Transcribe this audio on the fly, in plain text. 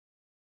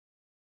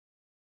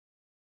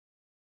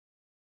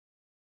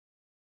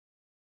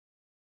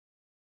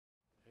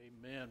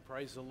Amen.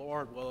 Praise the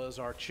Lord. Well, as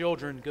our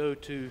children go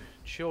to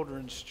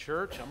Children's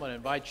Church, I'm going to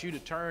invite you to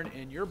turn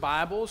in your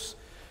Bibles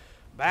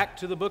back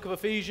to the book of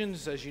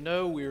Ephesians. As you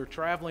know, we're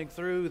traveling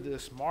through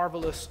this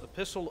marvelous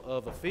epistle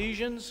of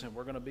Ephesians, and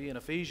we're going to be in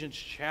Ephesians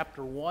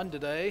chapter 1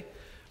 today,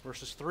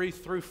 verses 3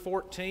 through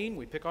 14.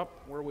 We pick up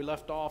where we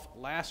left off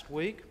last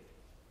week.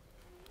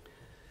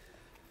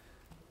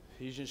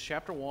 Ephesians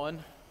chapter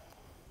 1,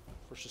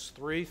 verses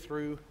 3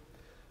 through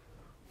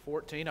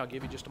 14. I'll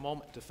give you just a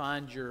moment to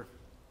find your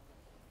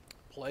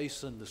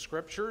place in the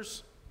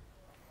Scriptures.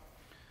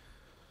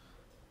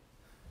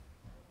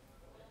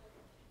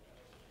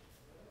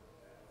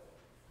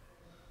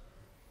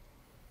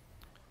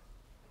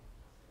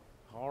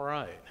 All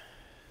right.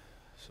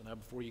 So now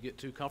before you get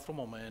too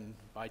comfortable, I'm going to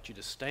invite you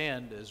to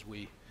stand as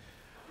we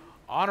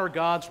honor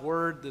God's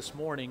Word this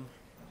morning.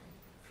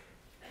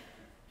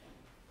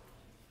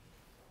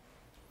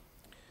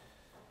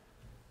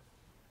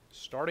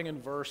 Starting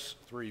in verse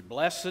 3,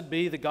 Blessed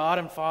be the God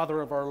and Father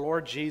of our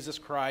Lord Jesus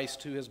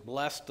Christ, who has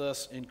blessed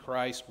us in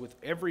Christ with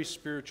every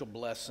spiritual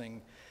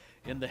blessing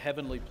in the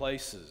heavenly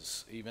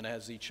places, even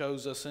as He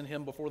chose us in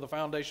Him before the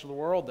foundation of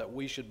the world, that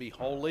we should be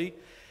holy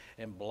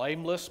and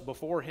blameless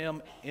before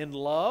Him in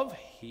love.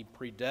 He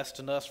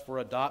predestined us for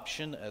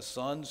adoption as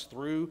sons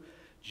through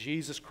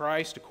Jesus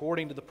Christ,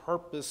 according to the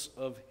purpose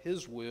of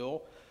His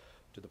will,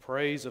 to the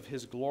praise of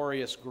His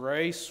glorious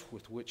grace,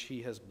 with which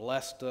He has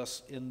blessed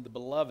us in the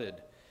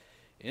Beloved.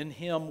 In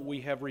Him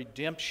we have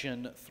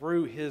redemption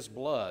through His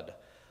blood,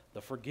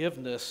 the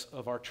forgiveness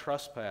of our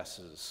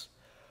trespasses,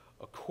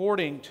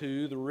 according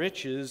to the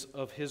riches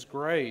of His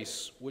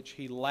grace, which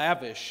He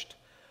lavished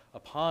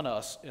upon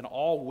us in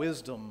all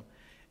wisdom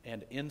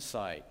and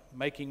insight,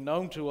 making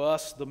known to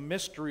us the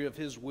mystery of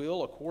His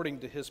will,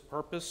 according to His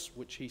purpose,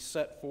 which He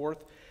set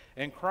forth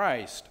in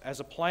Christ, as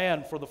a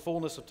plan for the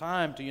fullness of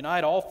time, to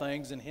unite all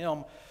things in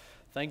Him,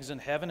 things in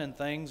heaven and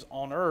things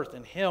on earth.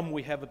 In Him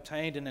we have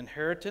obtained an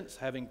inheritance,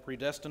 having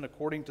predestined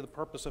according to the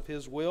purpose of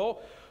His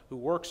will, who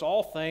works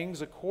all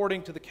things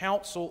according to the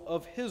counsel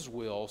of His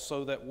will,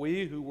 so that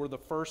we who were the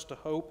first to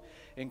hope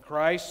in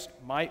Christ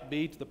might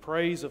be to the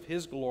praise of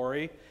His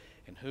glory,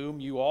 in whom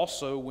you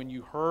also, when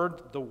you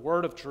heard the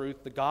word of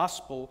truth, the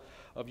gospel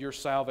of your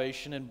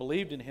salvation, and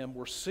believed in Him,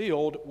 were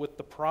sealed with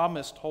the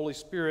promised Holy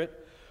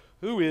Spirit,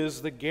 who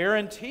is the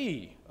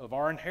guarantee of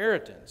our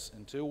inheritance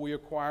until we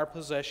acquire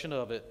possession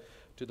of it,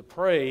 to the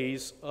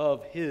praise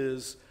of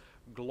His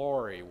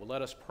glory. Well,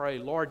 let us pray.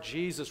 Lord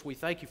Jesus, we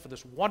thank You for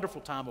this wonderful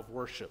time of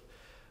worship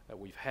that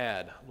we've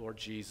had, Lord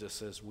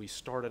Jesus, as we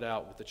started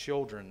out with the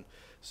children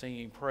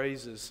singing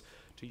praises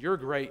to Your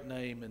great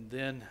name, and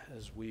then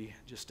as we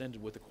just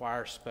ended with the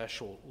choir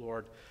special,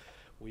 Lord,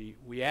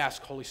 we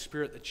ask, Holy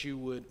Spirit, that You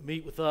would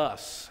meet with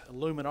us,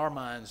 illumine our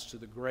minds to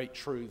the great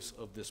truths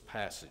of this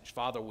passage.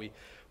 Father, we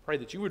pray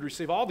that You would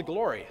receive all the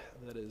glory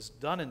that is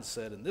done and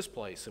said in this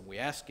place, and we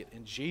ask it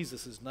in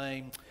Jesus'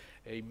 name.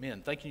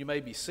 Amen. Thank you. You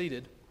may be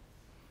seated.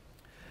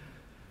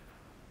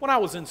 When I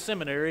was in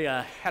seminary,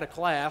 I had a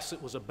class.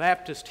 It was a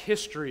Baptist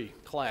history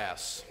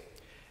class,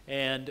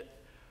 and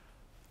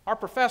our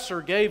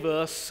professor gave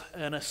us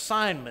an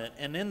assignment,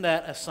 and in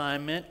that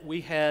assignment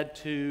we had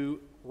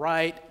to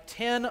write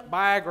 10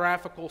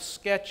 biographical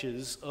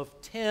sketches of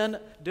 10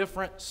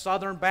 different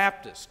Southern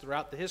Baptists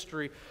throughout the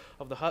history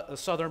of the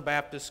Southern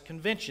Baptist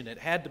Convention. It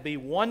had to be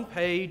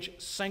one-page,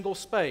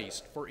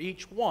 single-spaced for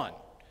each one.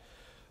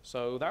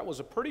 So that was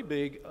a pretty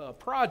big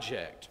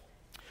project.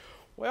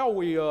 Well,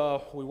 we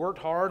worked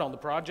hard on the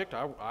project.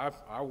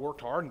 I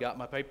worked hard and got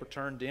my paper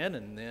turned in,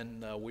 and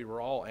then we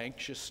were all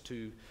anxious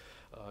to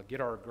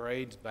get our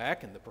grades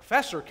back. And the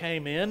professor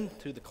came in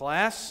to the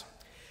class,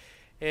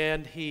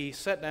 and he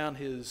set down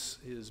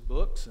his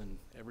books and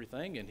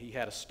everything, and he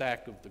had a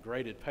stack of the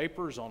graded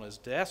papers on his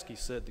desk. He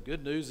said, the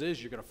good news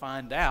is you're going to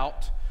find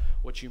out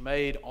what you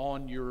made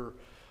on your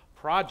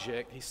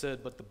project. He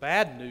said, but the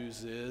bad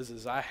news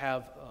is I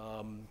have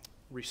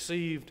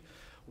received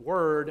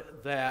word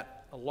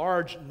that a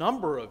large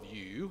number of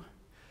you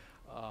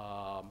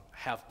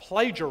have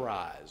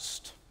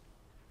plagiarized.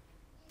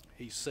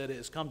 He said, it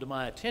has come to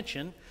my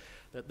attention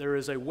that there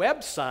is a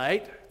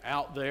website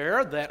out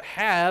there that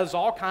has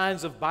all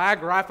kinds of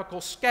biographical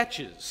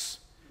sketches.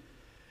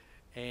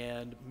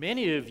 And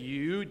many of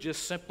you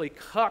just simply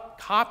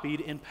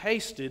copied and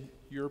pasted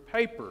your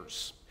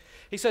papers.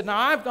 He said, now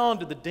I've gone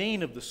to the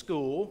dean of the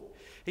school.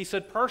 He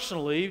said,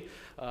 personally,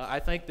 I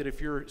think that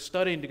if you're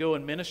studying to go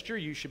in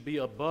ministry, you should be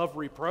above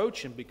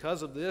reproach. And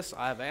because of this,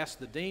 I've asked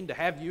the dean to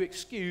have you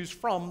excused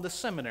from the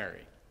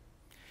seminary.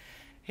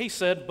 He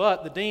said,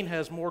 but the dean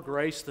has more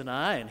grace than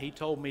I, and he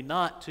told me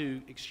not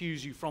to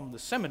excuse you from the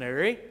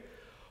seminary,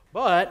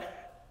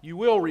 but you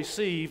will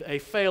receive a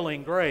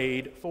failing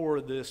grade for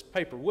this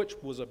paper, which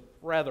was a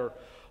rather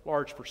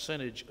large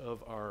percentage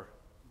of our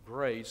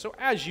grade. So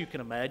as you can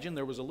imagine,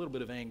 there was a little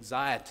bit of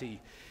anxiety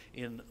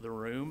in the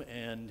room,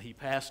 and he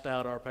passed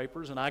out our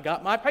papers, and I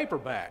got my paper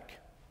back.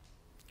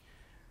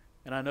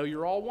 And I know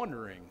you're all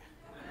wondering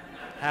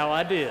how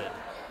I did.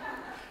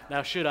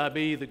 Now, should I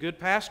be the good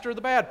pastor or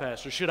the bad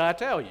pastor? Should I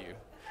tell you?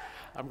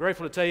 I'm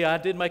grateful to tell you I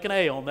did make an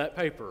A on that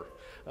paper.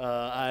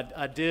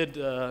 I did,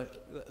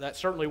 that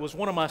certainly was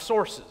one of my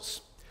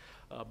sources,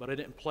 but I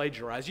didn't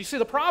plagiarize. You see,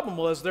 the problem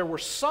was there were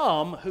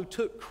some who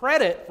took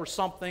credit for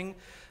something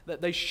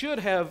that they should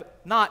have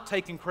not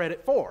taken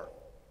credit for.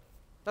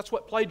 That's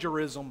what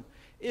plagiarism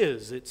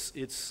is.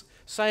 It's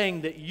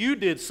saying that you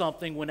did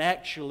something when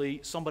actually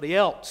somebody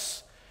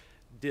else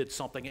did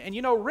something. And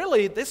you know,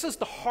 really, this is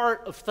the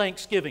heart of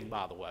Thanksgiving,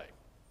 by the way.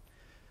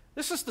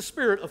 This is the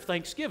spirit of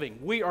Thanksgiving.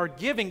 We are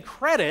giving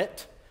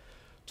credit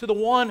to the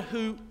one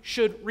who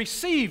should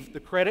receive the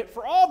credit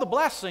for all the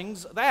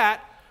blessings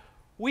that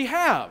we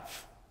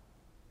have.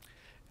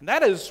 And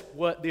that is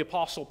what the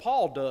Apostle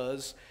Paul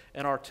does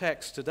in our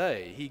text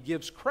today. He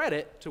gives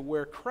credit to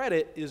where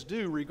credit is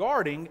due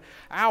regarding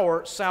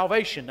our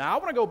salvation. Now, I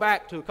want to go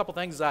back to a couple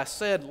things I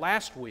said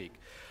last week.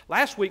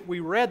 Last week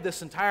we read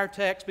this entire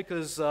text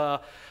because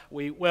let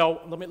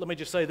me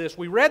just say this.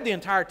 We read the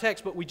entire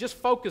text, but we just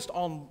focused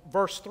on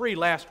verse 3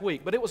 last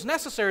week. But it was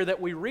necessary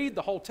that we read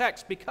the whole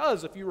text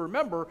because, if you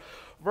remember,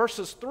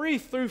 verses 3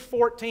 through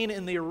 14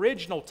 in the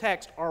original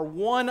text are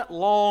one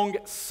long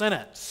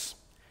sentence.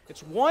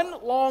 It's one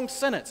long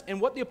sentence.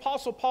 And what the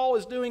Apostle Paul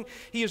is doing,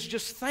 he is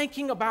just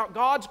thinking about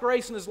God's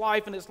grace in his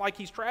life, and it's like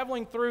he's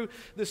traveling through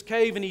this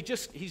cave, and he's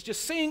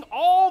just seeing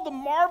all the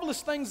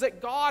marvelous things that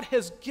God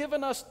has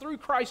given us through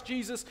Christ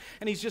Jesus,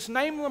 and he's just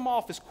naming them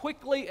off as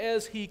quickly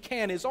as he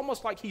can. It's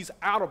almost like he's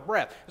out of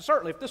breath. And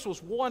certainly, if this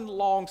was one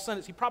long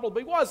sentence, he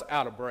probably was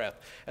out of breath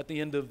at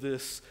the end of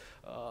this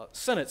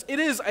sentence. It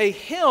is a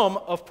hymn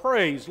of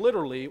praise.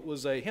 Literally, it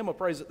was a hymn of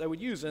praise that they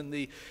would use in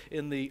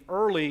the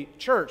early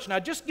church. Now,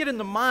 just get in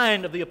the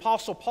mind of the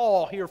Apostle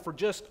Paul here for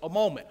just a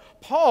moment.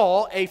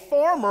 Paul, a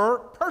former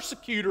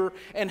persecutor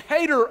and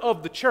hater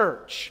of the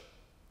church.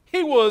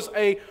 He was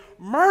a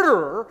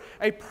murderer,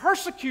 a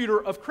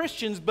persecutor of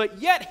Christians, but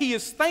yet he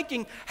is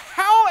thinking,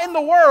 how in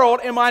the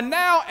world am I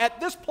now at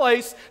this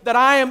place that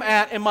I am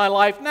at in my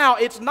life now?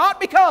 It's not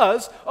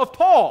because of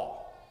Paul.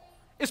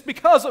 It's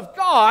because of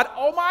God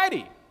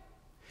Almighty.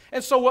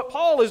 And so what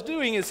Paul is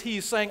doing is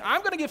he's saying, I'm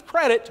going to give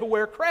credit to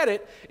where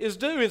credit is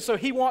due. And so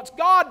he wants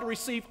God to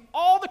receive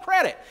all the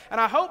credit. And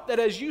I hope that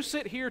as you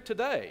sit here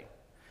today,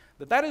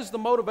 that is the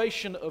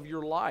motivation of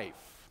your life.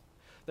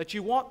 That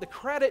you want the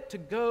credit to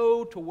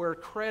go to where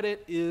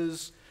credit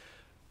is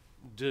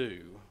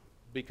due.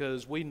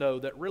 Because we know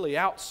that really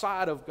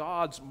outside of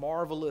God's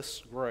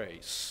marvelous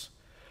grace,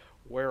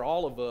 where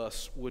all of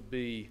us would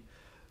be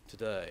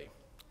today.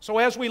 So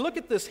as we look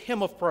at this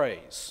hymn of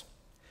praise,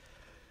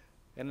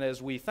 and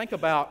as we think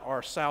about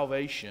our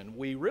salvation,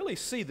 we really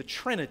see the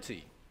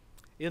Trinity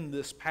in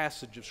this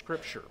passage of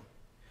Scripture.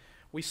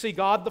 We see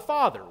God the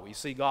Father, we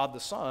see God the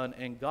Son,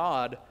 and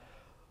God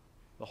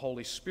the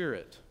Holy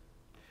Spirit.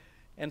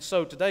 And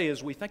so today,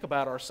 as we think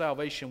about our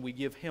salvation, we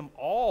give Him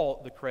all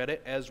the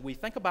credit as we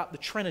think about the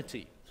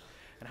Trinity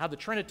and how the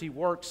Trinity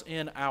works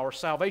in our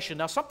salvation.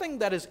 Now, something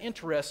that is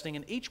interesting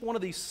in each one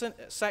of these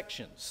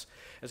sections,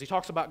 as he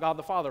talks about God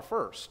the Father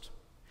first,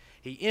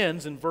 he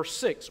ends in verse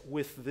 6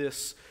 with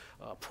this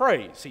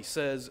praise. He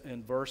says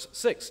in verse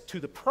 6, to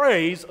the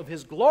praise of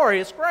His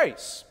glorious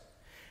grace.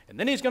 And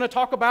then he's going to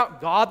talk about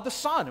God the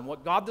Son and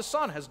what God the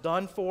Son has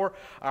done for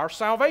our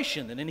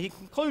salvation. And then he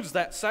concludes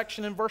that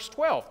section in verse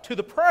 12, to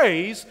the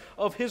praise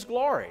of His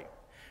glory.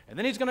 And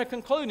then he's going to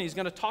conclude and he's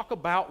going to talk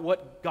about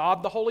what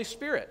God the Holy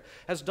Spirit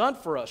has done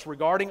for us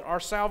regarding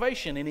our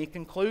salvation. And he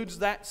concludes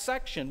that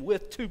section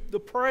with to the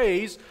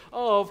praise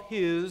of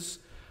His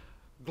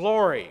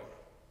glory.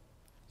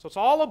 So it's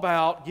all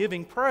about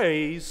giving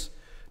praise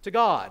to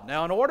God.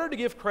 Now, in order to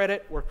give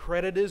credit where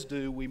credit is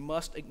due, we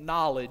must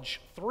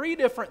acknowledge three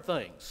different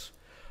things.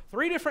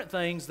 Three different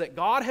things that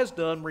God has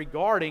done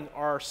regarding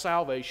our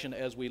salvation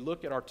as we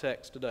look at our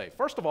text today.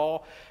 First of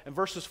all, in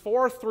verses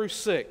 4 through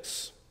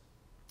 6,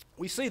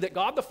 we see that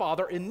God the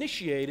Father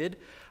initiated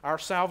our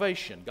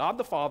salvation. God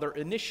the Father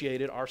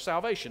initiated our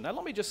salvation. Now,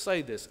 let me just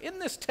say this. In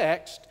this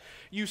text,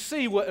 you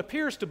see what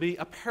appears to be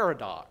a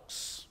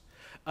paradox,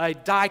 a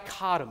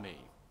dichotomy.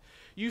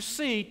 You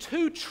see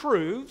two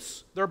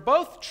truths. They're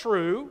both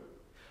true,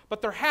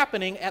 but they're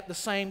happening at the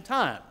same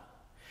time.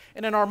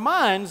 And in our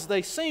minds,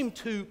 they seem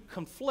to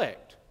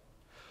conflict.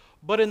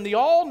 But in the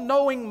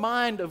all-knowing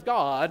mind of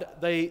God,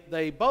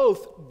 they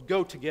both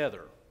go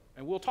together.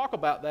 And we'll talk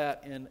about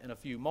that in a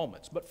few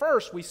moments. But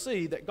first, we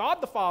see that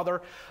God the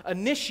Father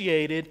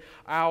initiated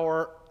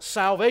our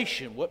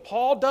salvation. What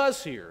Paul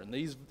does here in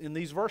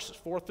these verses,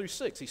 4 through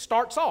 6, he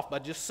starts off by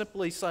just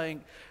simply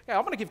saying, okay,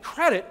 I'm going to give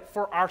credit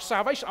for our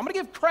salvation. I'm going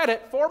to give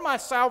credit for my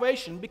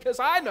salvation because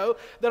I know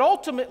that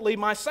ultimately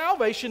my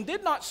salvation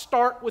did not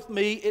start with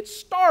me. It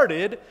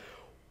started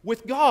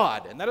with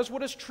God. And that is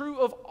what is true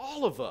of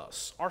all of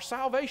us. Our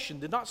salvation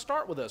did not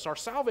start with us. Our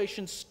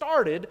salvation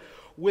started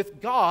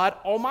with God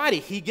Almighty.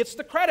 He gets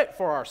the credit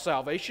for our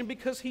salvation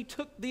because He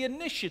took the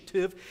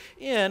initiative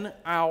in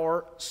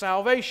our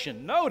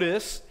salvation.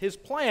 Notice His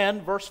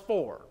plan, verse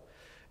 4.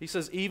 He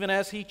says, even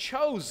as He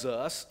chose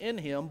us in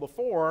Him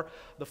before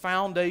the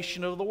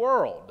foundation of the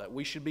world, that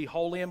we should be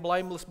holy and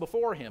blameless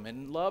before Him.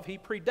 In love He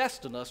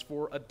predestined us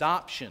for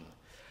adoption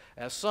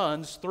as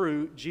sons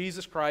through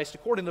Jesus Christ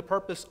according to the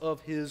purpose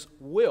of His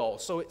will.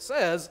 So it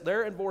says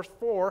there in verse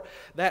 4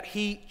 that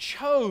He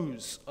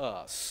chose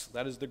us.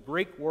 That is the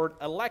Greek word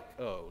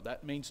electo.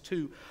 That means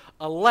to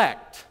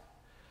elect.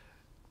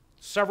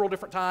 Several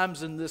different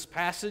times in this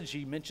passage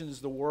he mentions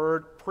the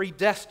word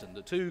predestined.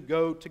 The two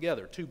go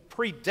together. To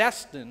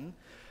predestine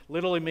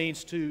literally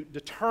means to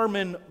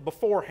determine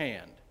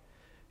beforehand.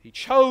 He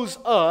chose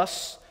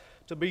us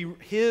to be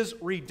His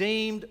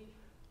redeemed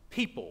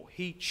people.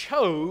 He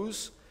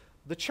chose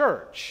the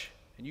church.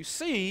 And you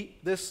see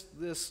this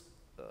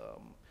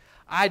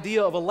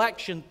idea of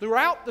election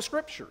throughout the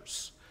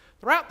Scriptures.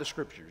 Throughout the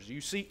Scriptures.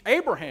 You see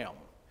Abraham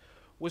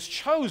was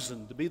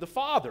chosen to be the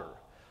father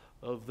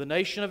of the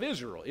nation of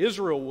Israel.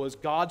 Israel was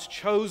God's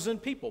chosen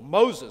people.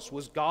 Moses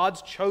was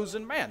God's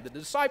chosen man. The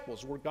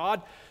disciples were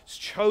God's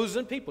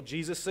chosen people.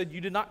 Jesus said, "You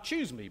did not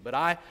choose me, but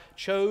I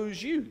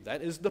chose you."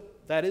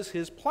 That is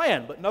His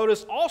plan. But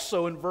notice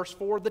also in verse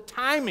 4 the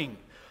timing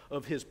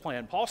of His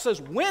plan. Paul says,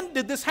 when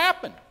did this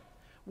happen?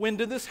 When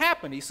did this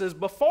happen? He says,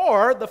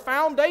 before the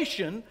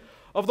foundation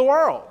of the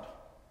world.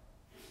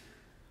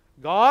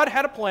 God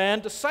had a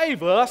plan to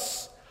save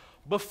us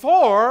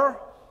before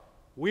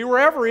we were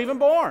ever even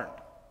born.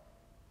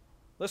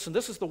 Listen,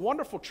 this is the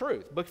wonderful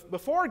truth.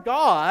 Before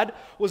God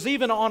was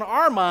even on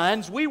our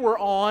minds, we were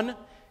on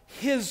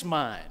His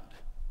mind.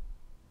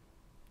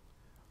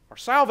 Our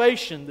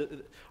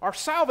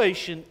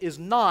salvation is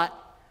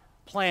not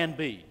plan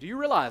B. Do you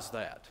realize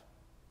that?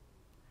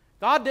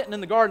 God didn't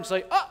in the garden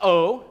say,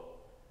 uh-oh,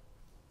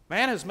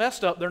 man has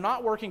messed up. They're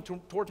not working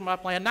towards my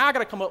plan. Now I've got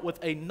to come up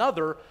with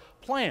another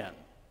plan.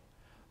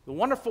 The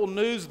wonderful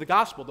news of the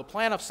gospel, the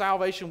plan of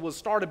salvation was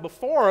started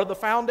before the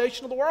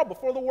foundation of the world,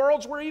 before the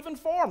worlds were even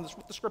formed. That's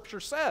what the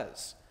Scripture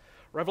says.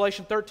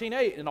 Revelation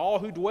 13:8, and all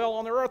who dwell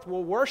on the earth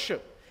will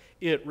worship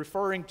it,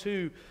 referring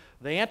to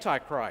the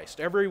Antichrist,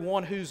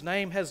 everyone whose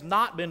name has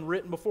not been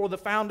written before the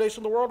foundation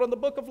of the world in the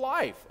book of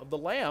life of the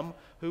Lamb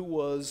who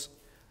was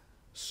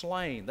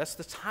slain. That's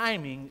the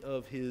timing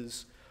of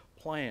His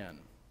plan.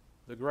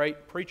 The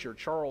great preacher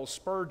Charles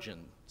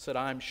Spurgeon said,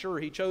 "I'm sure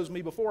He chose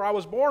me before I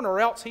was born, or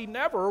else He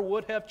never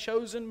would have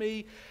chosen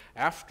me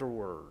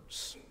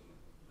afterwards."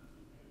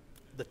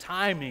 The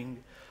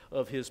timing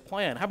of His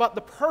plan. How about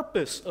the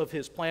purpose of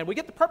His plan? We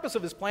get the purpose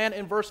of His plan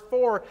in verse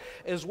 4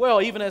 as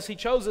well. Even as He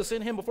chose us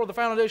in Him before the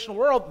foundation of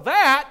the world,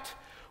 that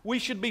we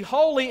should be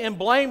holy and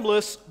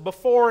blameless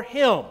before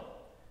Him.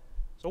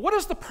 So what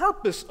is the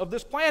purpose of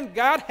this plan?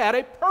 God had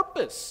a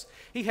purpose.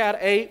 He had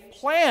a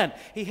plan.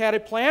 He had a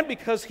plan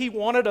because He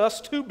wanted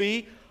us to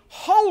be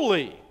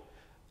holy.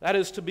 That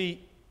is, to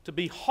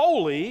be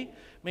holy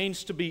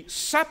means to be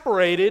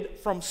separated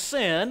from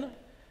sin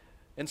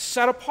and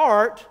set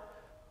apart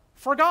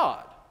for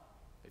God.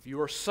 If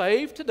you are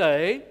saved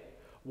today,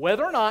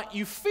 whether or not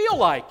you feel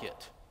like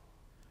it,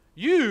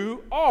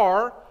 you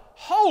are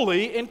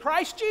holy in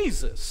Christ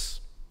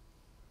Jesus.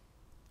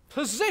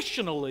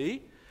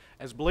 Positionally,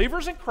 as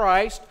believers in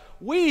Christ,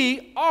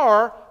 we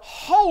are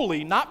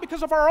holy, not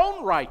because of our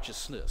own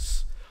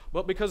righteousness,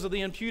 but because of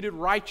the imputed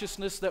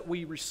righteousness that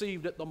we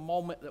received at the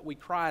moment that we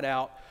cried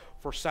out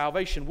for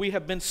salvation. We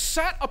have been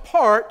set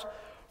apart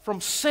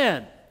from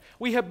sin.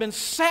 We have been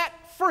set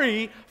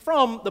free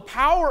from the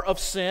power of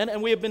sin,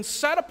 and we have been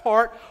set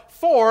apart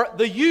for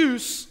the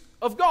use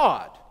of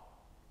God.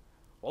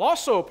 Well,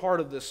 also a part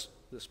of this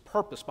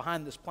purpose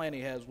behind this plan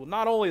He has, well,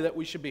 not only that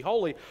we should be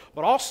holy,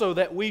 but also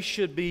that we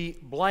should be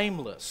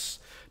blameless.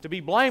 To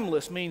be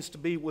blameless means to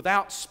be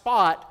without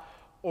spot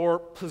or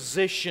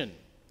position.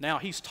 Now,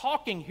 he's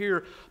talking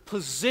here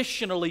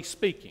positionally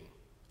speaking.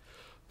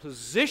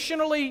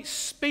 Positionally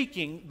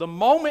speaking, the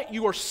moment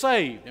you are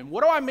saved, and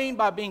what do I mean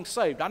by being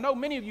saved? I know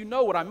many of you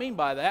know what I mean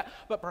by that,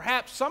 but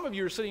perhaps some of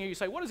you are sitting here and you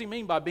say, what does he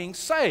mean by being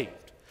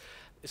saved?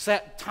 It's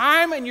that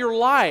time in your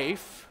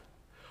life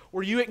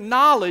where you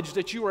acknowledge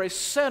that you are a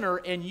sinner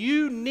and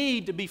you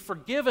need to be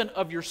forgiven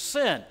of your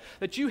sin,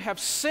 that you have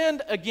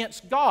sinned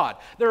against God.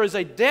 There is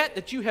a debt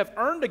that you have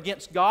earned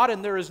against God,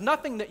 and there is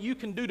nothing that you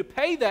can do to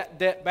pay that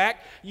debt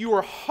back. You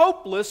are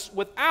hopeless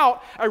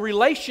without a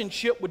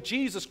relationship with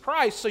Jesus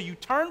Christ, so you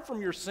turn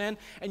from your sin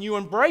and you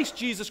embrace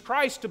Jesus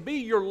Christ to be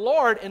your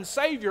Lord and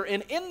Savior,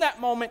 and in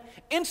that moment,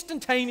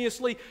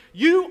 instantaneously,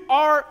 you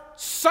are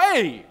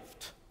saved.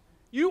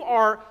 You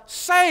are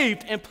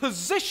saved, and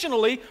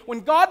positionally, when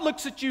God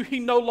looks at you,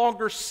 He no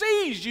longer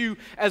sees you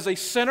as a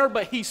sinner,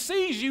 but He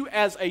sees you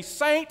as a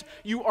saint.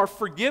 You are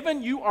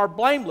forgiven. You are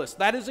blameless.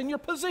 That is in your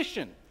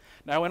position.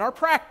 Now, in our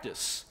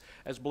practice,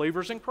 as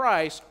believers in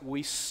Christ,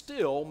 we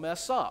still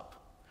mess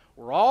up.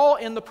 We're all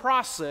in the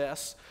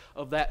process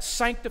of that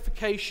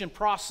sanctification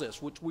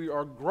process, which we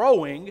are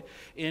growing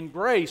in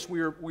grace.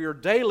 We are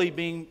daily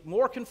being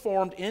more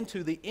conformed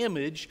into the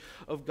image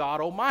of God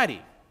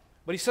Almighty.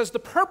 But he says the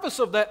purpose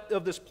of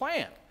this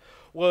plan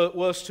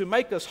was to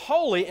make us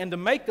holy and to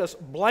make us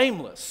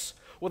blameless,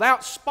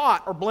 without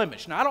spot or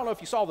blemish. Now, I don't know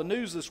if you saw the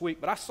news this week,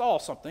 but I saw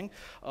something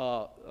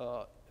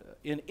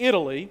in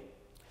Italy.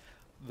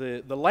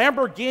 The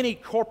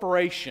Lamborghini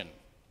Corporation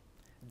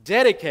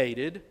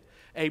dedicated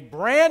a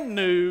brand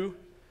new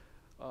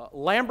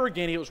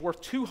Lamborghini. It was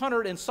worth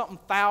 $200 and something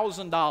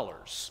thousand.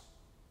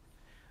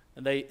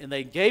 And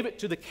they gave it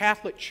to the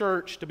Catholic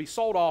Church to be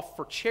sold off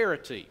for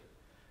charity.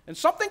 And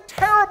something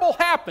terrible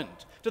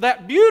happened to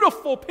that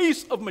beautiful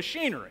piece of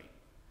machinery.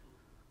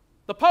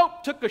 The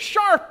Pope took a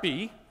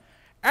Sharpie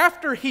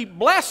after he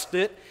blessed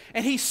it,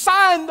 and he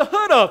signed the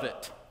hood of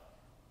it.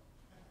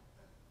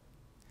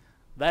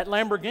 That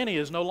Lamborghini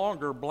is no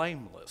longer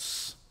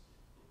blameless.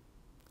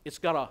 It's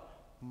got a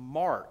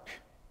mark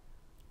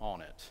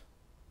on it.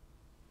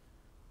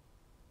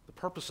 The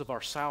purpose of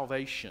our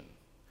salvation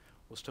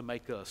was to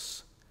make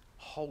us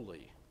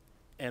holy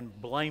and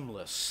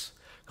blameless.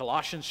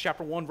 Colossians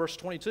chapter 1, verse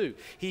 22.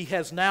 He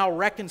has now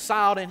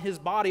reconciled in his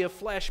body of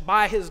flesh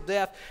by his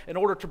death in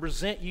order to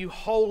present you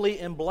holy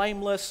and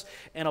blameless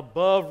and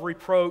above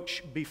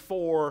reproach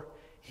before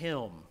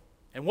him.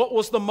 And what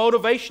was the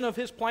motivation of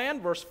his plan?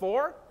 Verse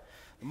 4.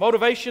 The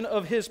motivation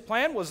of his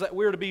plan was that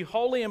we are to be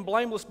holy and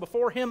blameless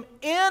before him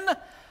in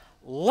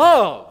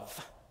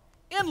love.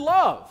 In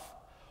love.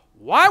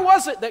 Why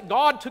was it that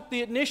God took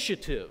the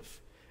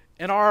initiative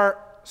in our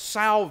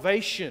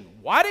salvation?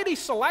 Why did he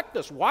select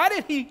us? Why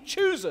did he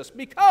choose us?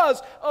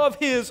 Because of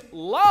his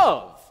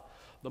love.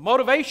 The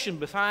motivation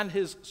behind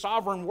his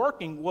sovereign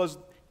working was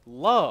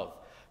love.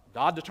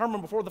 God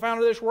determined before the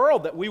founding of this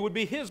world that we would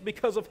be his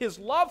because of his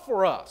love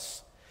for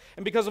us.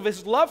 And because of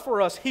his love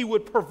for us, he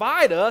would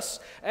provide us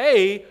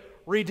a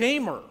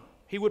Redeemer.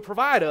 He would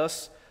provide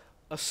us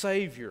a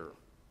Savior.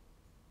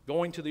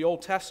 Going to the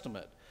Old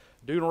Testament,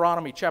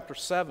 Deuteronomy chapter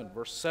 7,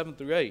 verse 7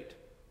 through 8,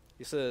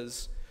 he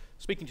says,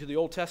 speaking to the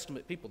Old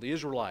Testament people, the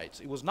Israelites,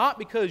 it was not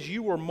because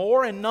you were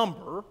more in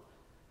number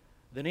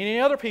than any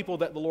other people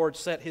that the Lord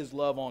set his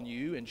love on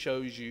you and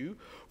chose you,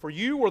 for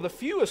you were the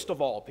fewest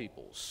of all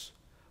peoples.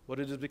 But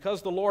it is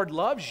because the Lord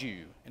loves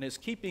you and is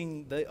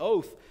keeping the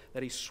oath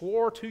that he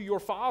swore to your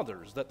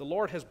fathers, that the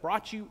Lord has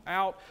brought you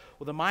out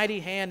with a mighty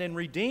hand and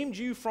redeemed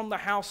you from the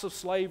house of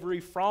slavery,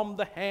 from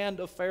the hand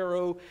of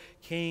Pharaoh,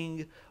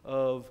 king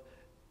of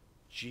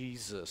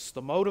Jesus.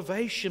 The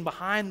motivation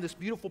behind this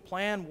beautiful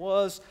plan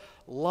was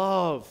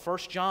love. 1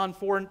 John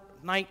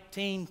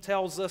 4:19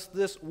 tells us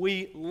this: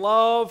 we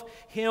love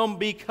him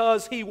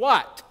because he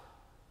what?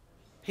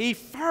 He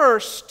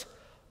first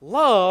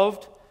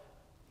loved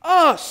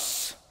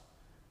us.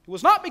 It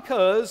was not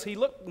because he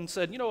looked and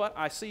said, you know what,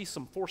 I see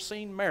some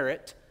foreseen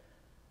merit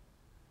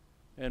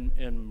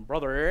in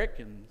Brother Eric,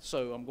 and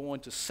so I'm going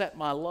to set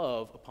my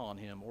love upon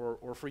him,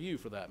 or for you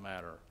for that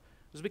matter.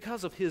 It was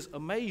because of his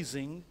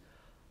amazing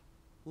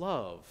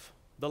love.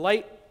 The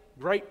late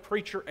great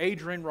preacher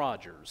Adrian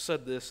Rogers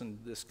said this in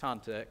this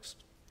context.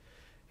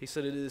 He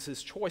said, it is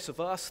his choice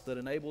of us that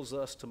enables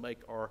us to make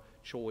our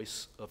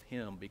choice of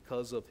him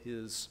because of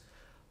his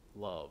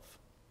love.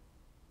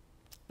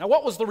 Now,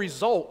 what was the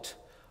result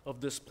of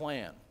this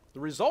plan? The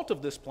result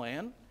of this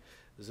plan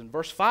is in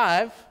verse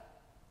 5.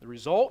 The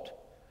result,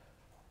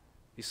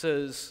 he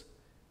says,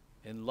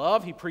 in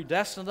love he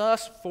predestined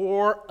us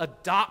for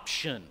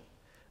adoption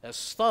as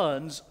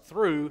sons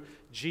through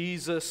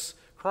Jesus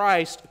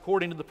Christ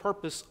according to the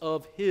purpose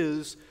of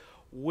his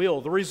will.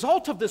 The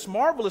result of this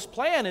marvelous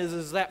plan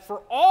is that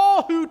for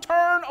all who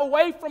turn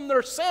away from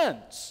their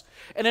sins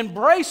and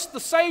embrace the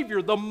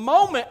Savior, the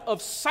moment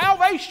of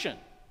salvation,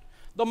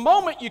 the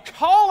moment you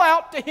call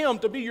out to him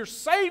to be your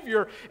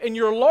Savior and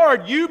your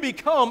Lord, you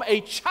become a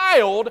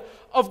child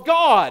of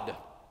God.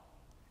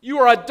 You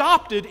are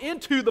adopted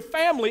into the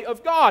family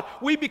of God.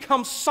 We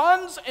become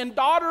sons and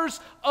daughters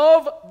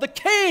of the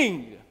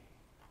King.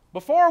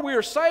 Before we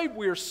are saved,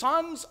 we are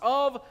sons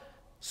of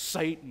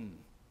Satan.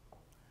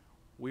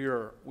 We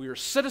are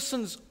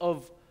citizens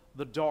of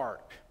the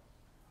dark.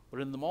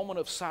 But in the moment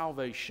of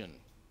salvation,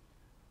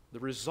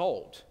 the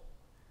result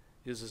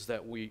is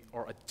that we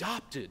are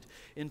adopted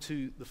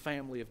into the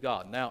family of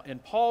God. Now, in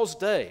Paul's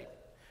day,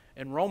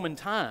 in Roman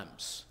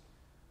times,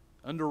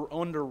 under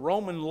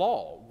Roman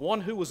law,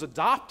 one who was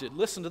adopted,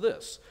 listen to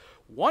this,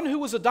 one who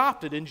was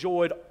adopted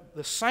enjoyed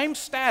the same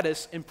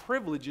status and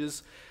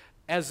privileges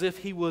as if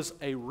he was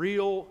a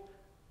real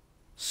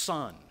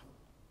son.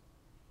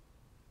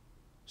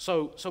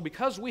 So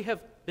because we have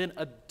been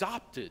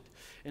adopted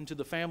into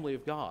the family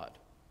of God,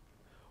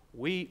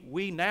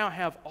 we now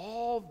have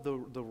all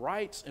the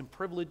rights and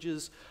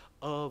privileges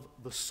of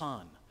the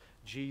Son,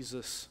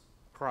 Jesus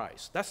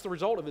Christ. That's the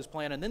result of his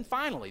plan. And then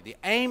finally, the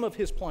aim of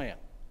his plan.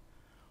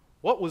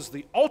 What was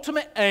the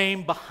ultimate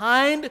aim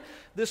behind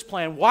this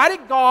plan? Why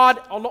did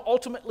God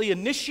ultimately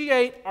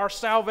initiate our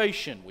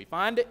salvation? We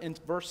find it in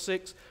verse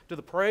 6, to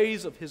the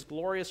praise of his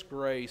glorious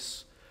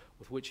grace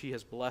with which he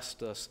has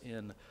blessed us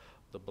in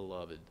the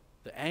beloved.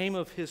 The aim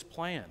of his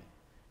plan.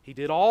 He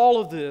did all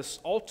of this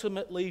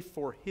ultimately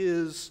for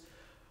his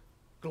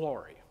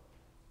glory.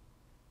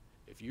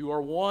 If you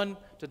are one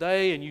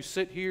today and you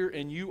sit here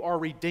and you are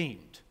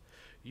redeemed,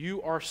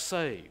 you are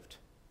saved,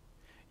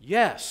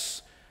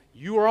 yes,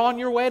 you are on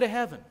your way to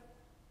heaven.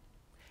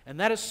 And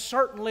that is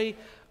certainly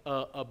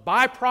a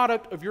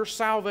byproduct of your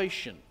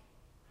salvation.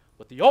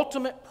 But the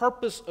ultimate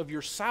purpose of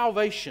your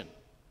salvation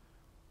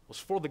was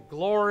for the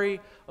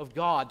glory of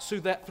God, so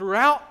that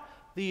throughout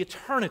the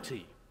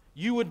eternity.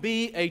 You would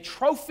be a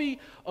trophy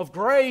of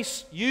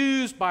grace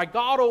used by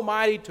God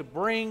Almighty to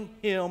bring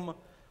Him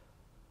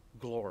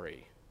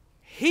glory.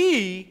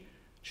 He,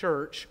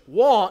 church,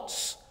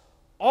 wants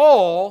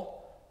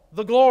all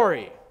the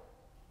glory.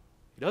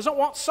 He doesn't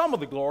want some of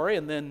the glory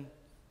and then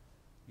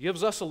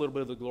gives us a little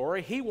bit of the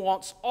glory. He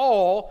wants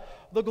all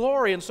the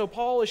glory. And so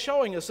Paul is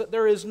showing us that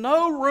there is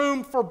no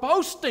room for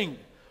boasting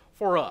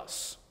for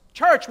us.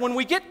 Church, when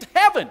we get to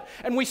heaven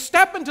and we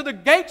step into the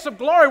gates of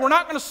glory, we're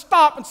not going to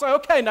stop and say,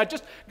 okay, now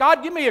just,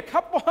 God, give me a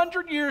couple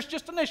hundred years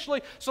just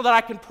initially so that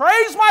I can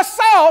praise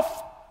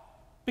myself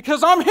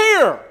because I'm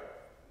here.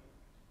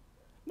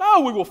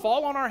 No, we will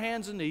fall on our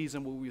hands and knees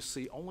and we will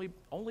see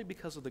only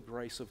because of the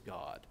grace of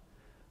God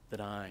that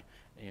I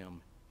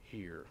am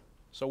here.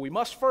 So we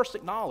must first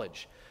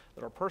acknowledge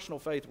that our personal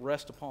faith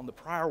rests upon the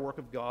prior work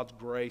of God's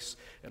grace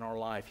in our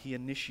life. He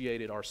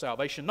initiated our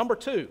salvation. Number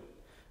 2,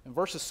 in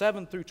verses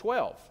 7 through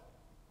 12,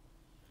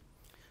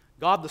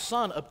 God the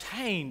Son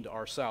obtained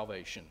our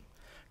salvation.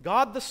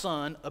 God the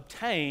Son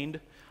obtained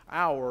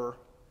our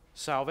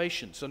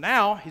salvation. So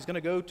now he's going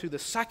to go to the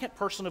second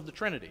person of the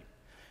Trinity.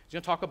 He's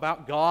going to talk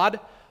about God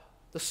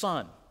the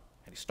Son.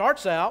 And he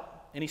starts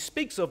out and he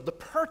speaks of the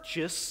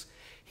purchase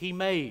He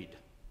made.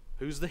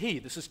 Who's the He?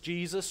 This is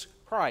Jesus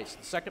Christ,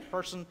 the second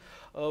person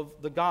of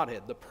the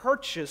Godhead. The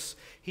purchase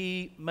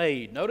He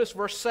made. Notice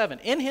verse 7.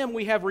 In Him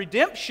we have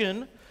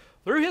redemption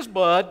through His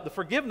blood, the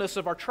forgiveness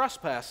of our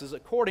trespasses,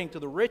 according to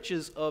the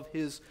riches of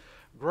His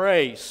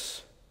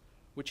grace,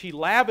 which He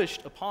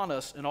lavished upon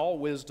us in all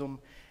wisdom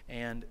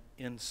and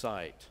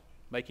insight,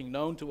 making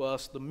known to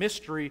us the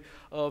mystery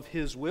of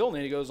His will. And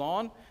then he goes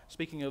on,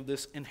 speaking of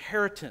this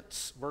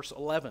inheritance, verse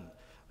 11,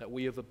 that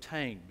we have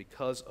obtained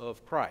because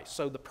of Christ.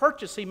 So the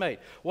purchase He made.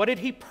 What did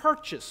He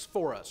purchase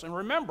for us? And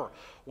remember,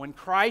 when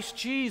Christ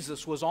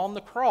Jesus was on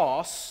the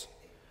cross,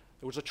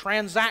 there was a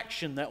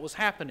transaction that was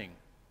happening.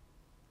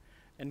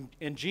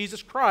 And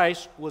Jesus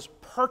Christ was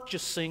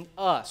purchasing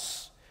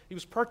us. He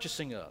was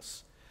purchasing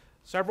us.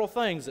 Several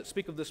things that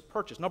speak of this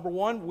purchase. Number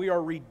 1, we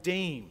are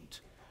redeemed.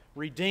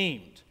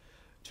 Redeemed.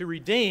 To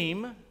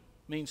redeem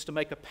means to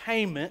make a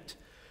payment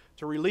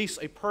to release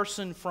a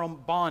person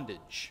from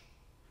bondage.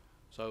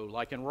 So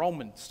like in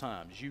Romans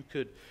times, you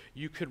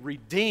could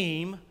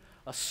redeem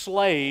a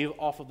slave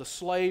off of the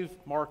slave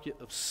market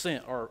of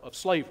sin or of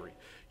slavery.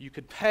 You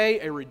could pay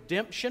a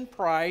redemption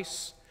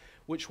price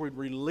which would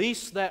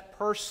release that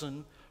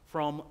person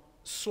from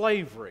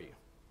slavery.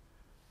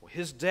 Well,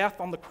 His death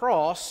on the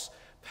cross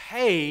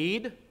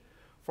paid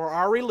for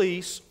our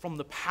release from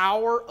the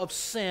power of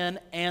sin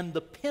and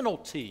the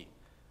penalty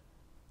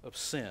of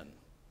sin.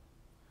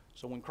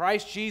 So when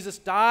Christ Jesus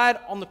died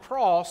on the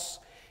cross,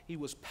 He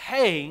was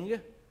paying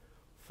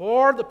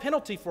for the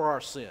penalty for our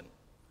sin.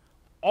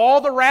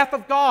 All the wrath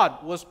of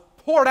God was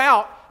poured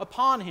out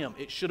upon Him.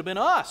 It should have been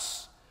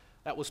us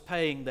that was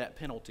paying that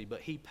penalty, but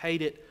He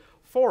paid it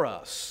for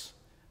us.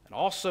 And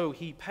also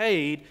He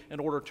paid in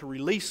order to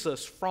release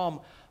us from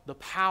the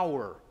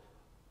power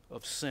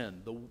of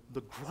sin.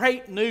 The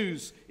great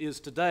news is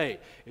today,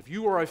 if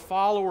you are a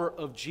follower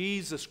of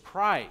Jesus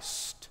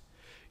Christ,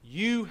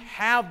 you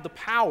have the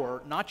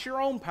power, not your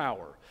own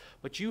power,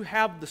 but you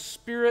have the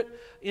Spirit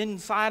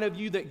inside of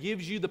you that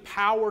gives you the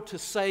power to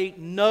say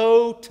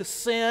no to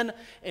sin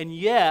and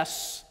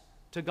yes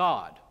to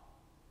God.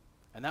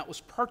 And that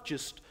was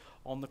purchased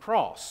on the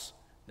cross.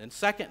 Then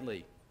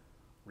secondly,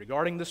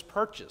 regarding this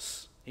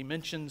purchase, he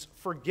mentions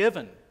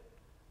forgiven.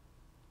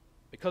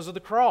 Because of the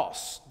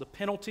cross, the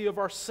penalty of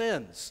our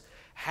sins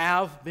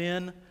have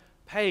been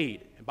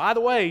paid. And by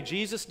the way,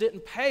 Jesus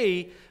didn't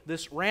pay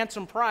this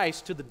ransom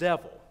price to the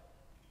devil.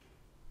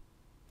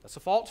 That's a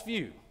false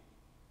view.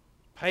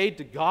 Paid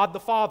to God the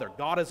Father.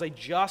 God is a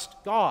just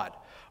God.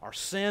 Our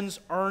sins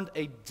earned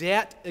a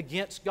debt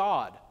against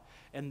God,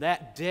 and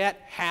that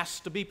debt has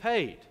to be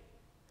paid.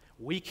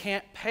 We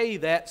can't pay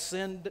that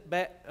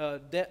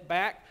debt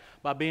back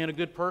by being a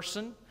good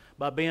person,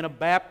 by being a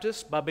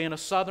Baptist, by being a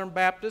Southern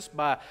Baptist,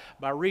 by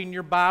reading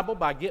your Bible,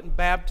 by getting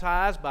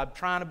baptized, by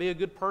trying to be a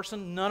good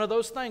person. None of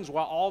those things,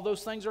 while all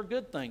those things are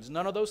good things,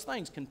 none of those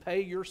things can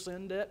pay your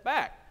sin debt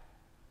back.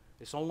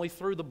 It's only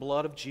through the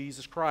blood of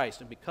Jesus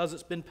Christ. And because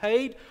it's been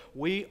paid,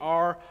 we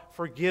are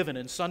forgiven.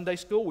 In Sunday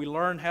school, we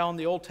learned how in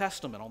the Old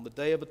Testament, on the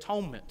Day of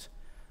Atonement,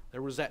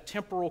 there was that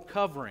temporal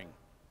covering.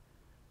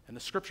 And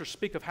the Scriptures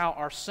speak of how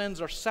our sins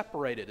are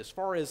separated as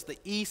far as the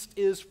east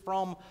is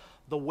from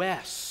the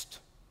west.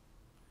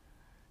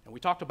 And we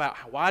talked about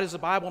why does the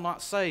Bible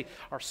not say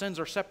our sins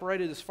are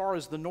separated as far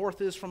as the north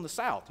is from the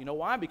south? You know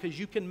why? Because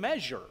you can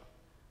measure.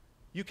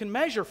 You can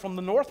measure from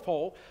the North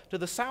Pole to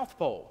the South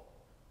Pole.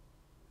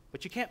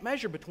 But you can't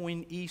measure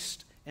between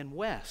east and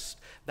west.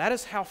 That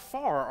is how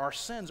far our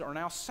sins are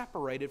now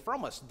separated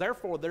from us.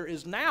 Therefore, there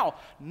is now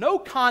no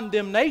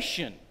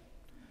condemnation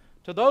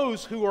to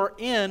those who are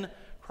in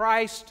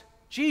Christ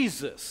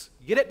Jesus.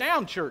 Get it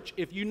down, church.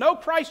 If you know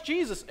Christ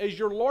Jesus as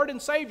your Lord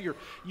and Savior,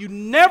 you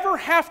never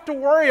have to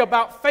worry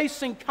about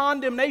facing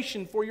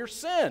condemnation for your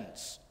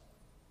sins,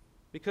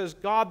 because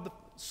God the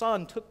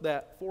Son took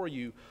that for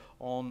you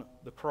on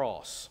the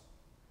cross.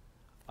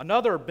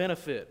 Another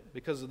benefit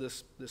because of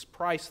this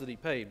price that he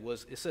paid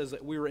was, it says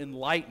that we were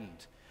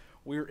enlightened.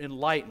 We were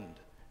enlightened.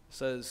 It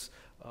says,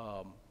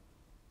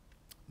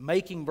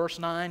 verse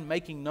 9,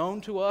 making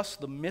known to us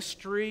the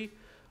mystery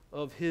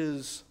of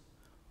his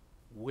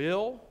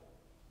will.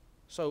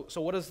 So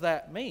what does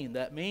that mean?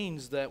 That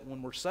means that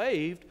when we're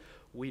saved,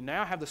 we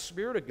now have the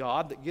Spirit of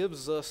God that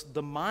gives us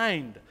the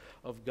mind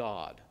of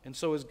God. And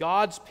so as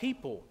God's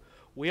people,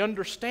 we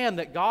understand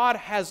that God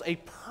has a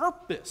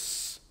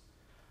purpose.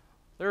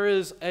 There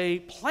is a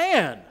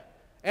plan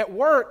at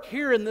work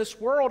here in this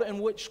world in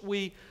which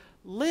we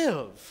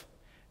live.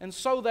 And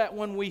so that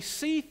when we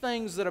see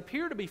things that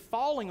appear to be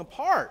falling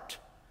apart,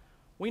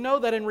 we know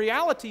that in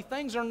reality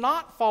things are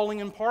not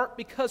falling apart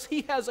because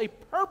He has a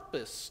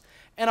purpose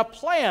and a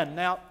plan.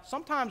 Now,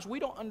 sometimes we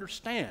don't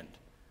understand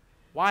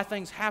why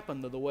things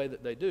happen the way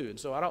that they do. And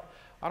so I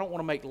don't want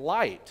to make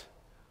light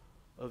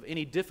of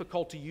any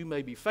difficulty you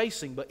may be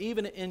facing, but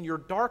even in your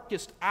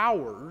darkest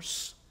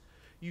hours,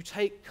 you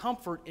take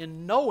comfort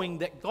in knowing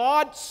that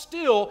God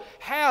still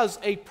has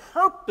a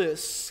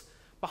purpose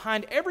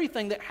behind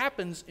everything that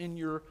happens in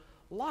your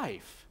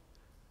life,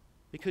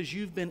 because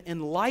you've been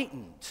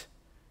enlightened.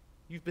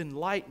 You've been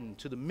enlightened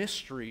to the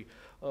mystery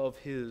of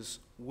His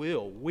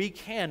will. We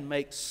can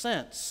make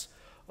sense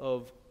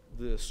of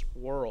this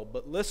world.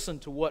 But listen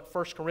to what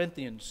 1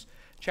 Corinthians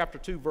chapter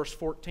 2, verse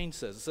 14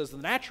 says. It says, the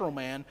natural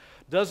man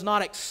does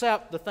not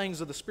accept the things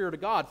of the Spirit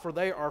of God, for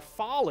they are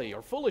folly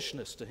or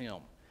foolishness to him.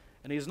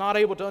 And he is not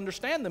able to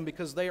understand them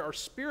because they are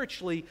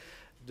spiritually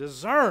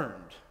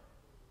discerned.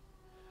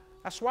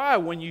 That's why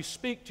when you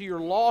speak to your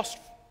lost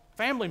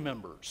family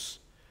members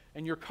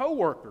and your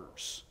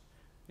coworkers,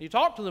 and you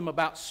talk to them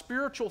about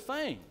spiritual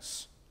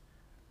things,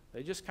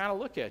 they just kind of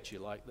look at you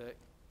like that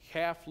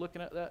calf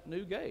looking at that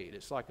new gate.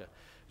 It's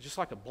just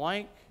like a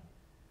blank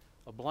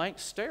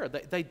stare.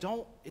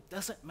 It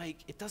doesn't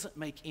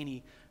make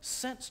any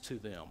sense to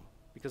them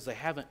because they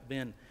haven't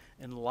been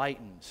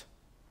enlightened.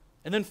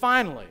 And then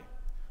finally,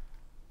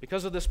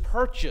 because of this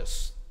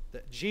purchase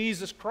that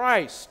Jesus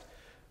Christ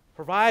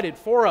provided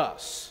for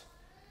us,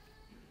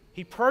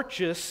 He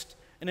purchased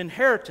an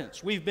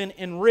inheritance. We've been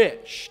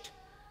enriched.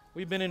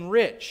 We've been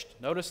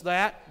enriched. Notice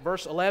that,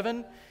 verse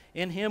 11,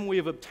 in Him we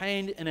have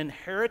obtained an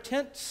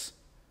inheritance.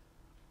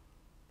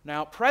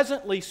 Now,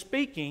 presently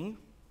speaking,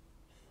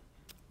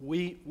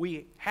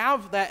 we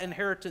have that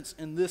inheritance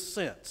in this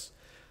sense,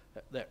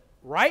 that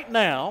right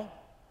now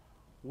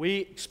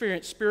we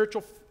experience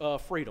spiritual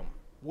freedom.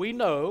 We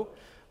know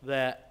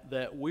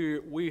that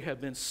we have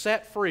been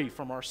set free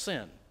from our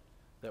sin,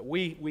 that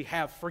we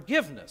have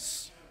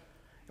forgiveness.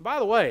 And by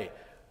the way,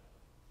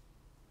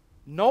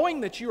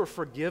 knowing that you are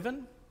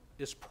forgiven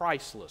is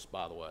priceless,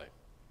 by the way.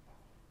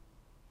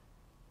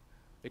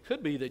 It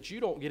could be that you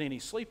don't get any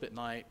sleep at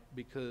night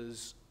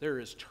because there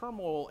is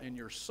turmoil in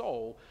your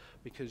soul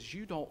because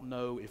you don't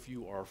know if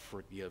you are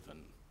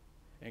forgiven.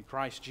 In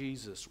Christ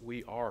Jesus,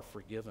 we are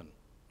forgiven.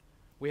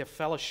 We have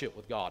fellowship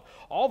with God.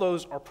 All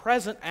those are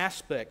present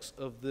aspects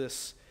of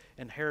this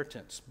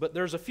inheritance. But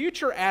there's a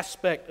future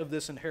aspect of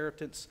this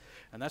inheritance,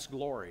 and that's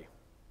glory.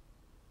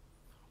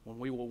 When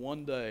we will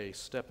one day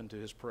step into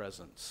His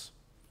presence,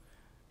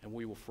 and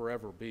we will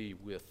forever be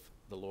with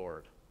the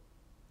Lord.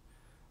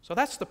 So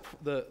that's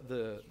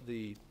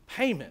the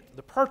payment,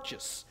 the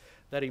purchase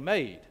that He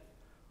made.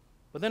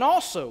 But then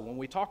also, when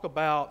we talk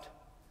about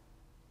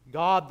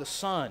God the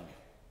Son,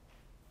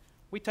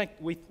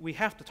 we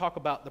have to talk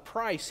about the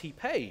price He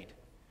paid.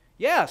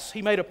 Yes,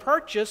 He made a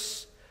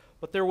purchase,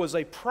 but there was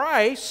a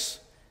price.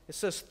 It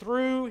says,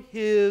 through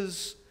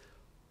His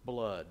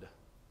blood.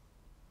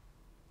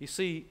 You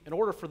see, in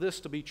order for this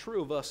to be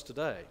true of us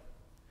today,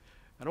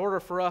 in order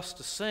for us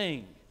to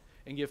sing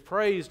and give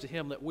praise to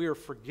Him that we are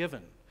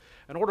forgiven,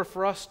 in order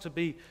for us to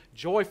be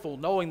joyful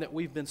knowing that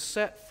we've been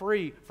set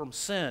free from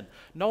sin,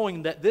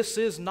 knowing that this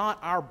is not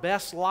our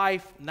best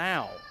life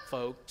now,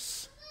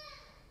 folks.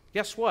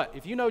 Guess what?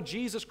 If you know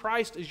Jesus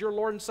Christ is your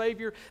Lord and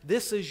Savior,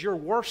 this is your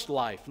worst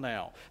life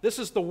now. This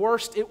is the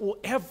worst it will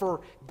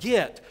ever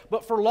get.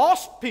 But for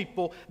lost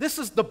people, this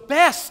is the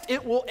best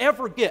it will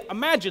ever get.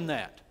 Imagine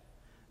that.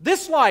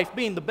 This life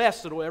being the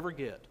best it will ever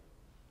get.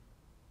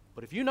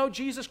 But if you know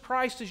Jesus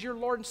Christ is your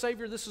Lord and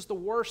Savior, this is the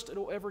worst it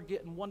will ever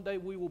get, and one day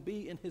we will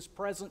be in His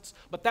presence.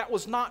 But that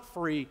was not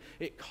free.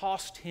 It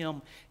cost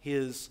Him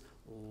His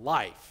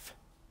life.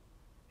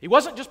 He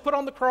wasn't just put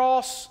on the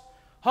cross,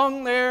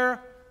 hung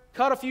there,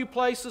 cut a few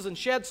places, and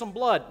shed some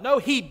blood. No,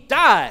 He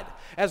died.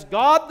 As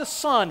God the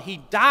Son, He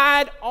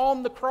died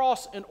on the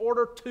cross in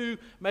order to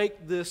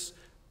make this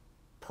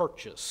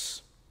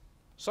purchase.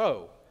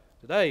 So,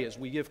 today, as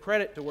we give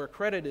credit to where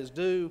credit is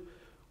due,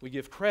 we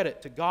give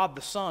credit to God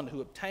the Son who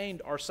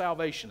obtained our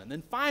salvation. And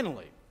then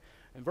finally,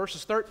 in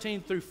verses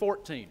 13 through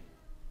 14,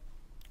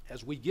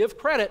 as we give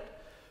credit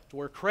to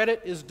where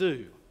credit is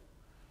due,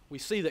 we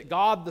see that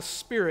God the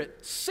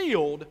Spirit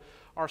sealed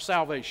our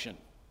salvation.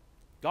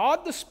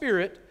 God the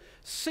Spirit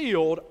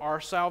sealed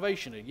our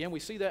salvation. Again, we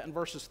see that in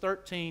verses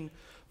 13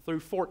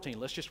 through 14.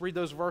 Let's just read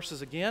those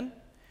verses again.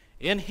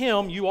 In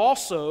Him you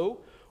also,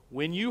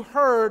 when you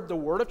heard the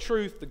word of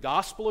truth, the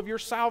gospel of your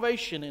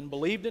salvation, and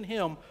believed in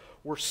Him,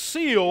 were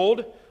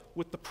sealed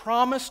with the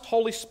promised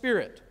Holy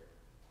Spirit,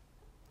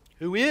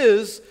 who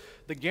is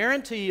the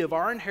guarantee of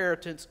our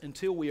inheritance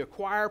until we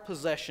acquire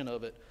possession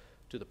of it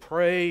to the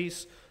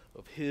praise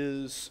of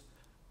His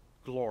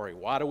glory.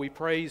 Why do we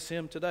praise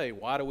Him today?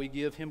 Why do we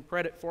give Him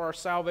credit for our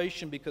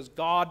salvation? Because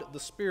God the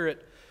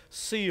Spirit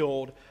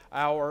sealed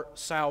our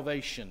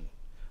salvation.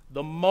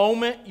 The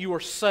moment you are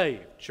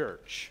saved,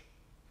 church,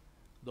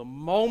 the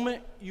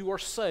moment you are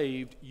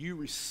saved, you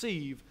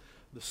receive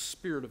the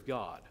Spirit of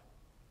God.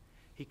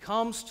 He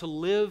comes to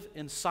live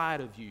inside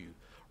of you.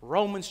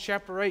 Romans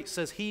chapter 8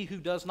 says, "He who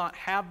does not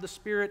have the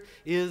Spirit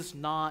is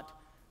not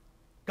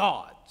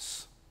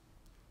God's."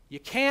 You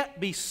can't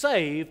be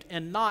saved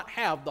and not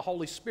have the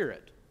Holy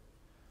Spirit.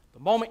 The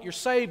moment you're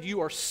saved,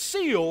 you are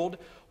sealed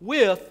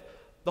with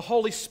the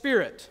Holy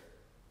Spirit.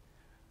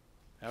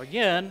 Now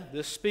again,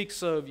 this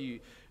speaks of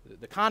you.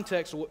 The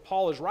context of what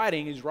Paul is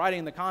writing, he's writing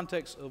in the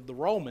context of the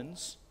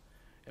Romans.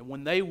 And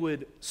when they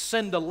would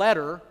send a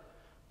letter,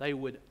 they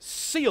would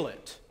seal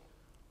it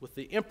with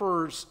the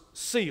emperor's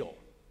seal.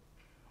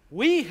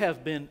 We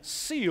have been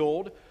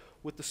sealed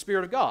with the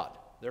Spirit of God.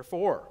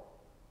 Therefore,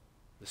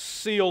 the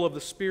seal of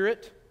the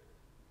Spirit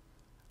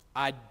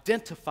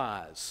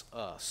identifies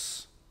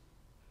us.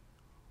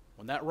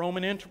 When that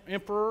Roman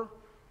emperor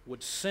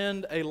would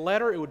send a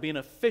letter, it would be an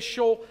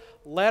official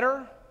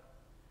letter.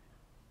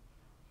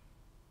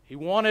 He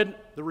wanted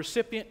the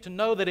recipient to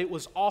know that it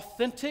was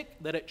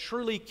authentic, that it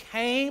truly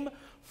came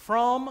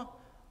from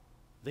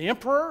the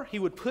emperor. He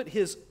would put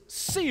his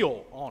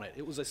seal on it.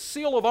 It was a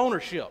seal of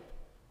ownership.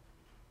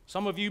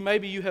 Some of you,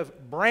 maybe you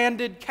have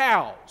branded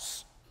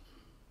cows.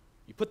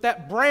 You put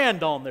that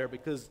brand on there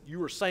because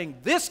you are saying,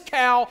 this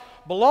cow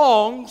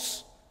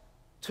belongs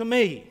to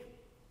me.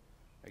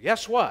 Now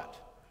guess what?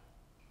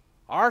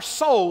 Our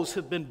souls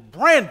have been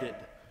branded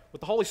with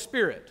the Holy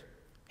Spirit.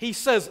 He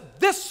says,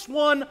 this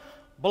one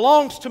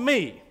belongs to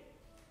me.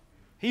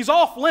 He's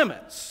off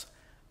limits.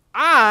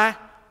 I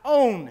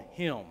own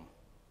him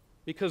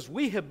because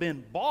we have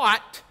been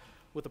bought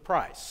with a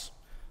price.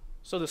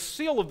 So the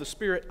seal of the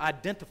Spirit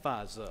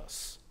identifies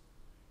us.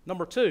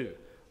 Number two,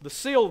 the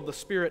seal of the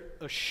Spirit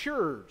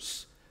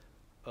assures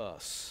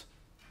us.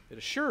 It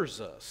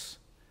assures us.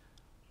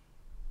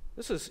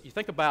 This is, you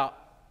think about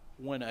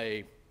when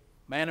a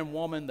man and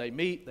woman, they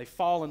meet, they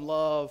fall in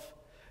love,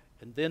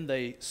 and then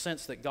they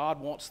sense that God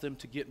wants them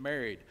to get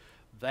married.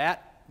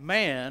 That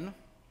man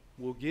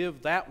will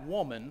give that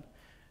woman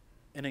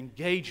an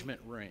engagement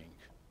ring.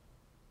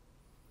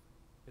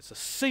 It's a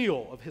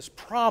seal of his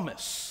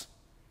promise.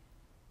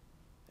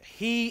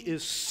 He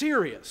is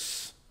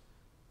serious.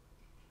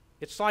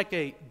 It's like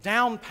a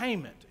down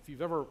payment. If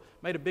you've ever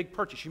made a big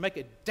purchase, you make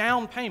a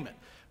down payment.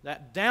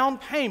 That down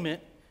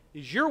payment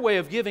is your way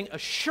of giving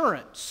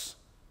assurance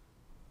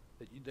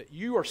that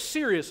you are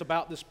serious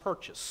about this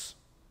purchase.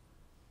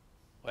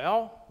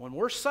 Well, when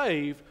we're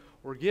saved,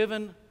 we're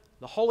given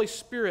the Holy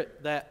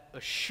Spirit that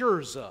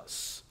assures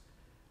us.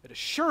 It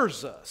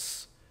assures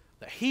us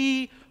that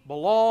He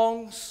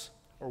belongs,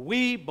 or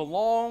we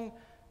belong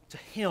to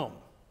Him.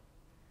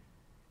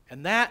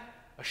 And that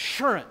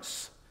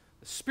assurance,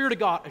 the Spirit of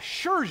God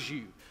assures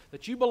you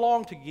that you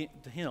belong to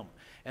Him.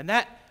 And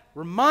that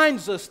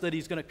reminds us that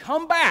He's going to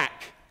come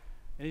back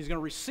and He's going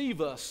to receive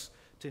us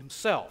to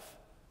Himself.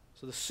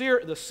 So the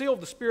seal of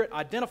the Spirit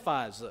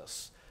identifies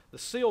us. The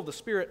seal of the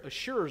Spirit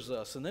assures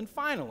us. And then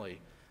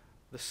finally,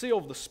 the seal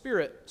of the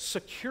Spirit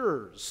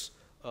secures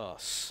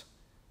us.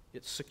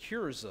 It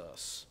secures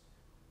us.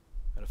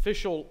 An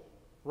official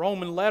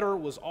Roman letter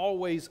was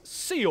always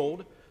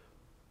sealed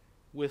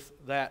with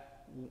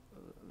that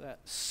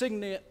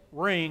signet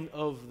ring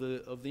of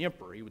the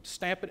emperor. He would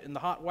stamp it in the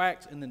hot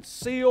wax and then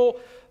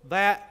seal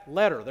that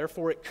letter.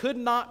 Therefore, it could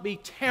not be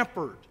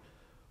tampered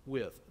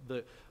with.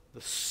 The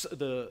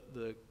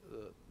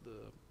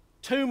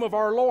tomb of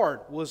our Lord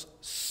was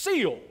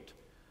sealed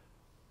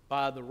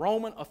by the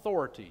Roman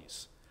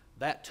authorities.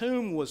 That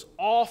tomb was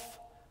off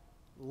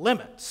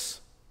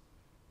limits.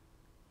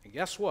 And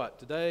guess what?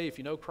 Today, if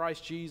you know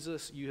Christ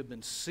Jesus, you have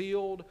been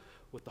sealed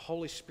with the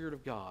Holy Spirit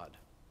of God.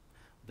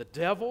 The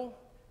devil,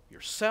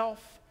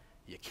 yourself,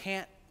 you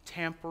can't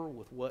tamper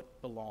with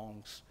what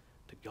belongs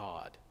to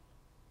God.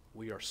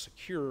 We are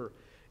secure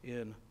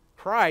in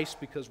Christ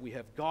because we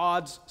have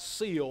God's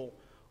seal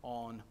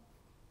on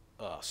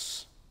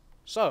us.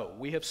 So,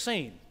 we have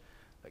seen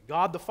that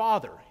God the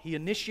Father, He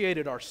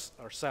initiated our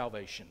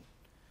salvation.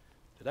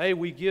 Today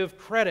we give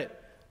credit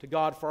to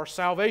God for our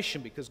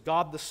salvation because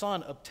God the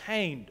Son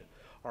obtained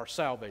our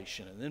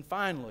salvation. And then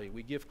finally,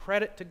 we give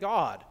credit to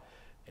God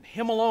and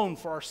Him alone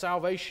for our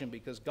salvation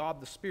because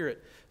God the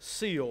Spirit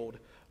sealed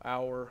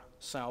our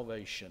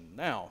salvation.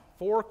 Now,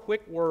 4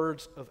 quick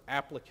words of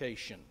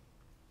application.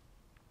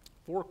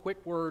 4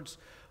 quick words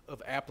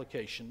of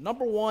application.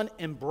 Number 1,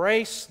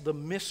 embrace the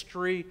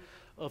mystery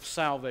of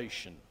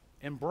salvation.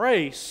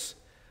 Embrace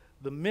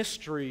the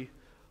mystery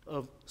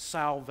of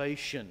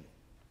salvation.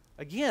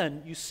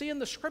 Again, you see in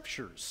the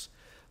Scriptures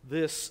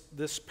this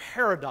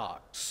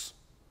paradox.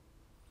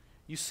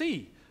 You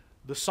see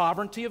the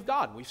sovereignty of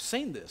God. We've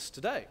seen this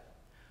today.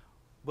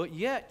 But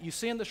yet, you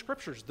see in the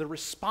Scriptures the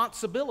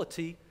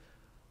responsibility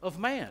of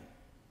man.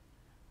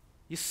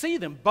 You see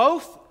them,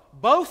 both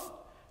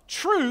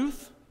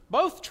truths,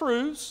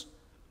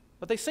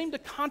 but they seem to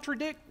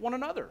contradict one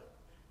another.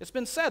 It's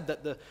been said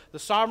that the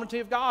sovereignty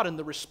of God and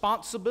the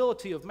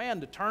responsibility of man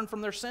to turn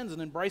from their sins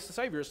and embrace the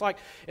Savior. It's like,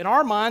 in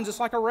our minds, it's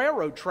like a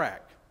railroad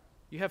track.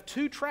 You have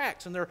two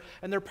tracks, and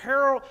they're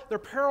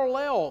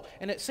parallel,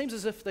 and it seems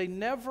as if they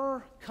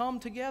never come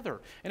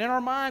together. And in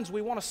our minds,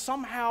 we want to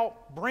somehow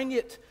bring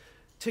it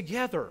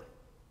together.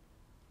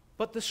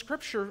 But the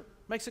Scripture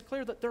makes it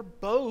clear that they're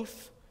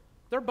both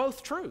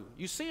true.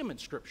 You see them in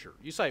Scripture.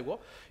 You say,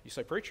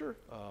 preacher,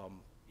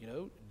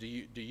 do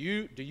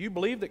you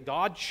believe that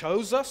God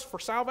chose us for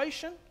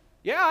salvation?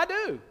 Yeah, I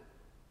do.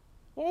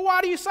 Well,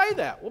 why do you say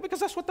that? Well,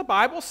 because that's what the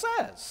Bible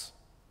says.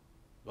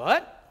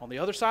 But on the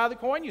other side of the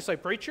coin, you say,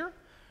 preacher,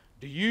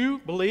 do you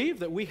believe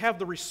that we have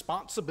the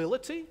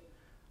responsibility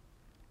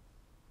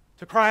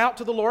to cry out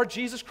to the Lord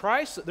Jesus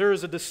Christ, that there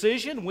is a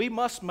decision we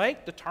must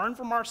make to turn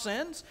from our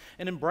sins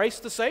and embrace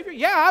the Savior?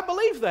 Yeah, I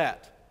believe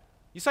that.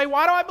 You say,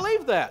 why do I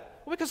believe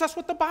that? Well, because that's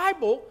what the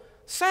Bible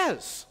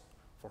says.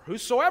 For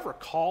whosoever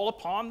call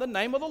upon the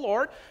name of the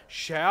Lord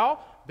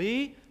shall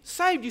be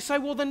saved. You say,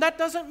 well, then that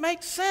doesn't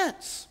make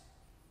sense.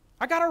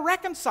 I got to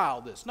reconcile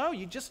this. No,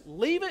 you just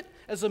leave it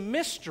as a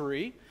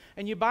mystery,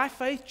 and you by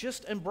faith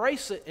just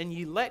embrace it, and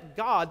you let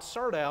God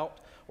sort out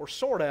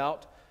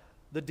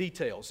the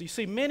details. You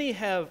see, many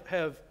have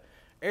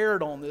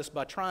erred on this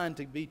by trying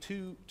to be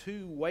too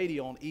weighty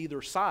on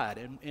either side.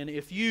 And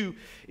if you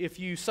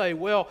say,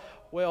 well,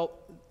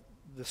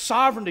 the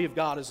sovereignty of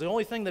God is the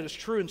only thing that is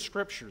true in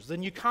Scriptures,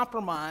 then you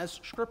compromise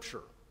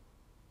Scripture.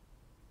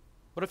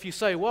 But if you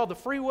say, well, the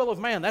free will of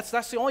man, that's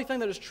the only thing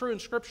that is true in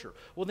Scripture,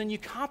 well, then you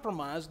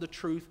compromise the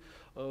truth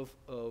of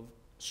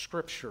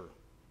Scripture.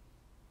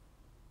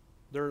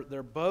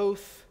 They're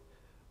both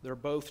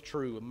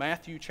true. In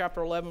Matthew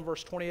chapter 11,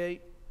 verse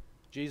 28,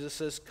 Jesus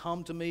says,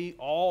 come to me,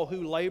 all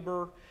who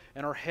labor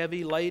and are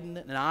heavy laden,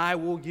 and I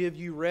will give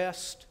you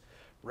rest.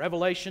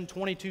 Revelation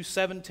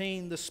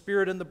 22:17, the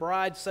Spirit and the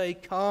bride say,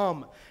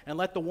 come. And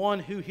let the one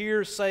who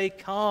hears say,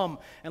 come.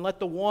 And let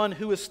the one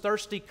who is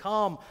thirsty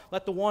come.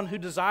 Let the one who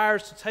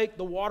desires to take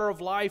the water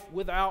of life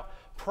without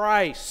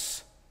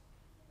price.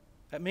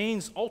 That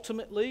means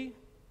ultimately,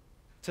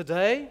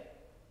 today,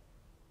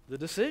 the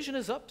decision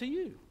is up to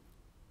you.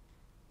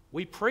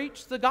 We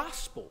preach the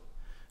gospel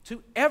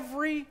to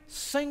every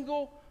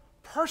single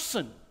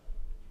person,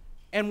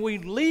 and we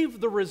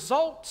leave the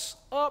results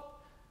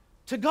up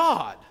to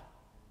God.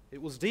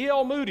 It was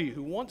D.L. Moody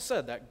who once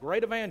said, that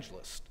great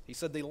evangelist, he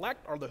said, the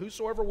elect are the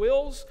whosoever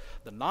wills,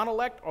 the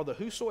non-elect are the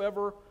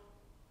whosoever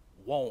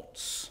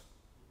wants.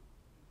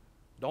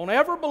 Don't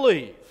ever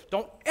believe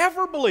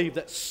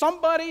that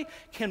somebody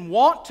can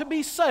want to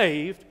be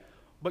saved,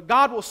 but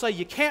God will say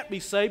you can't be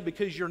saved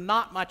because you're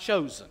not my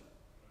chosen.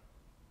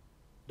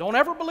 Don't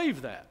ever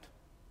believe that.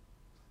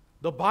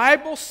 The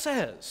Bible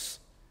says,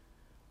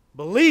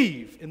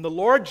 believe in the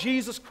Lord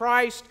Jesus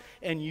Christ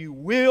and you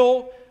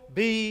will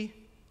be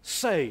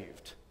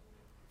saved.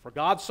 For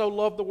God so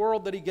loved the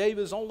world that He gave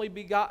His only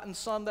begotten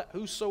Son, that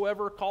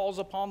whosoever calls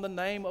upon the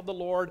name of the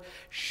Lord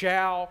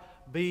shall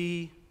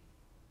be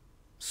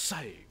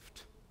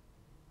saved.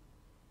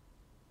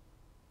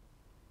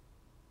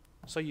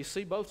 So you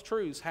see both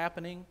truths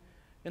happening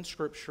in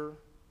Scripture.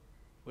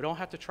 We don't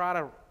have to try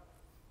to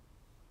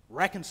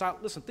reconcile.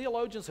 Listen,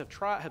 theologians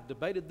have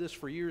debated this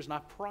for years, and I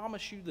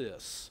promise you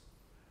this,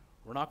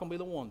 we're not going to be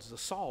the ones to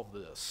solve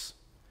this.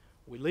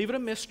 We leave it a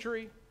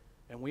mystery,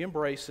 and we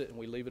embrace it, and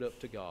we leave it up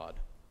to God.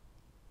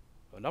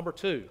 But number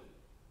two,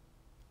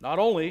 not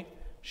only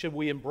should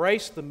we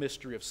embrace the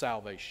mystery of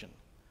salvation,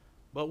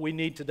 but we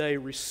need today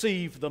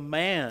receive the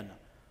man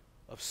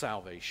of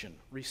salvation.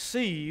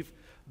 Receive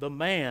the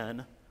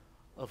man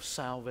of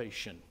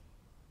salvation.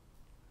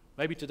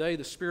 Maybe today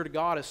the Spirit of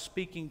God is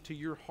speaking to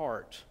your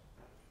heart,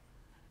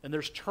 and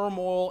there's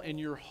turmoil in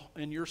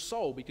your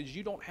soul because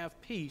you don't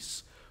have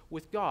peace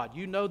with God.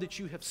 You know that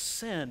you have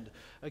sinned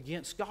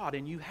against God,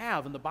 and you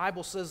have. And the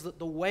Bible says that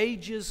the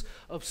wages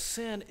of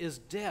sin is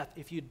death.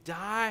 If you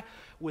die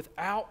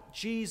without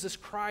Jesus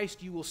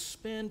Christ, you will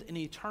spend an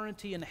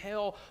eternity in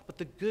hell. But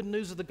the good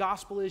news of the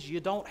gospel is you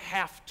don't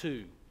have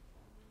to.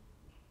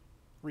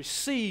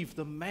 Receive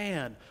the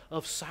man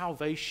of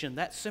salvation.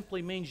 That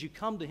simply means you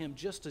come to Him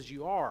just as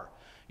you are.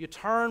 You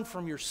turn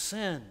from your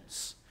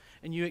sins,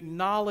 and you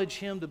acknowledge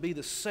Him to be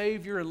the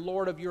Savior and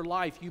Lord of your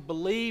life. You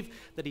believe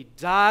that He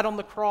died on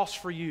the cross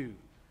for you,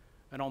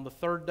 and on the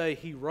third day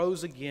He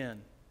rose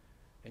again.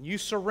 And you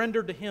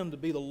surrender to Him to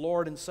be the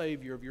Lord and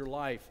Savior of your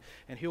life,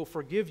 and He'll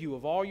forgive you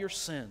of all your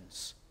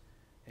sins,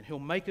 and He'll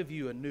make of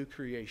you a new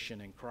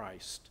creation in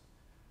Christ.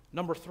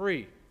 Number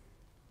three,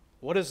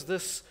 what is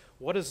this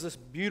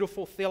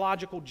beautiful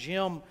theological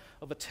gem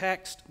of a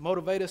text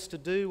motivate us to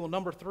do? Well,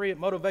 number three,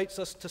 it motivates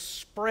us to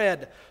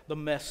spread the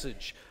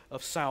message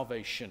of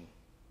salvation.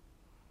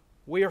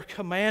 We are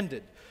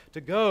commanded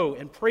to go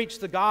and preach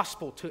the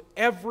gospel to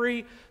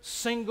every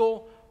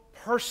single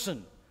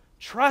person,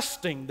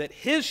 trusting that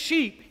His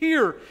sheep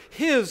hear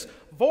His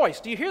voice.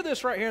 Do you hear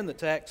this right here in the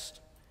text?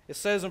 It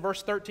says in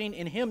verse 13,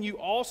 "In Him you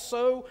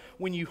also,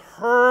 when you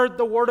heard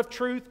the word of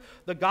truth,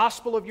 the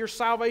gospel of your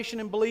salvation,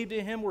 and believed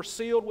in Him, were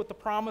sealed with the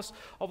promise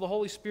of the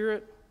Holy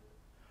Spirit."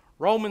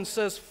 Romans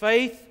says,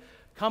 "Faith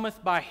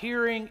cometh by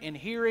hearing, and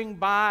hearing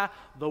by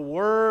the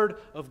word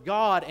of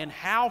God. And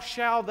how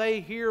shall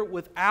they hear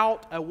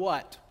without a"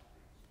 what?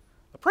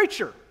 A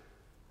preacher.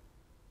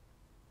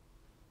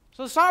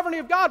 So the sovereignty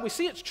of God, we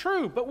see it's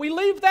true, but we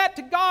leave that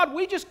to God.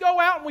 We just go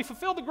out and we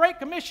fulfill the Great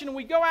Commission, and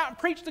we go out and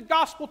preach the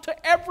gospel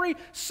to every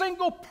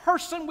single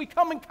person we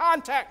come in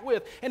contact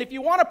with. And if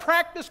you want to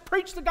practice,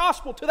 preach the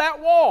gospel to that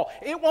wall.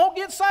 It won't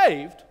get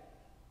saved.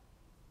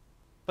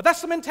 But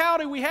that's the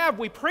mentality we have.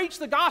 We preach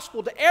the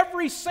gospel to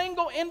every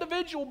single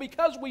individual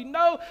because we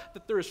know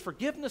that there is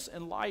forgiveness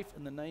and life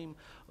in the name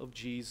of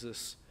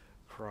Jesus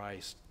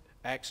Christ.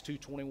 Acts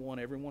 2:21,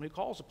 "Everyone who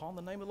calls upon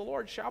the name of the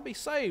Lord shall be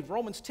saved."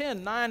 Romans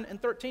 10:9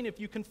 and 13, "If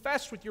you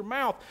confess with your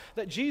mouth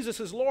that Jesus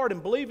is Lord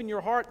and believe in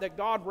your heart that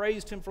God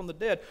raised Him from the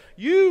dead,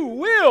 you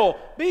will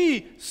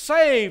be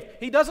saved."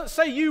 He doesn't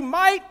say you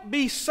might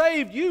be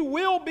saved. You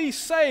will be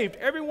saved.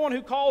 Everyone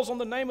who calls on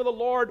the name of the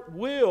Lord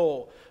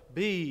will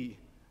be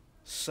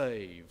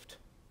saved.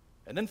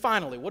 And then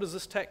finally, what does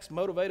this text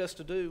motivate us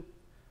to do?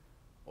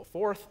 Well,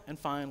 fourth and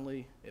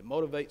finally, it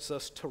motivates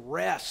us to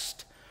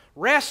rest.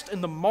 Rest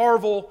in the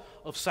marvel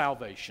of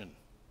salvation.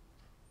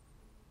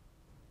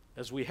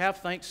 As we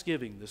have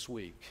Thanksgiving this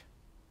week,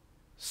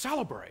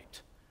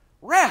 celebrate,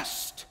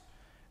 rest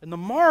in the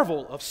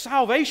marvel of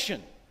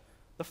salvation.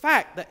 The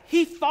fact that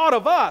He thought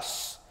of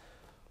us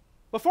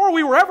before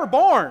we were ever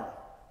born.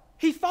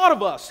 He thought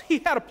of us. He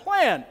had a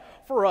plan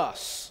for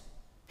us.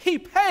 He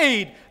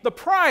paid the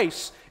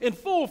price in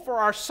full for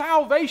our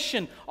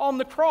salvation on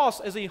the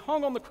cross. As He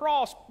hung on the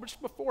cross just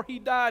before He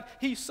died,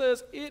 He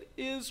says, "It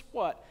is"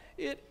 what?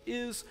 It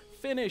is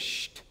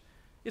finished.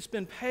 It's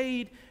been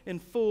paid in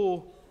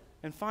full.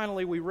 And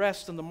finally, we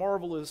rest in the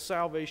marvel of His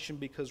salvation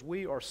because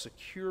we are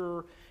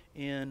secure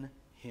in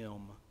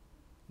Him.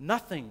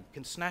 Nothing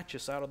can snatch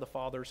us out of the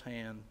Father's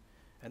hand.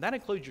 And that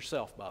includes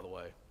yourself, by the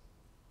way.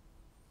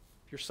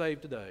 If you're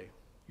saved today,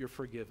 you're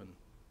forgiven.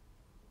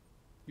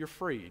 You're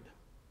freed.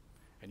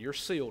 And you're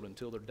sealed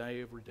until the day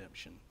of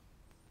redemption.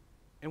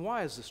 And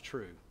why is this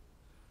true?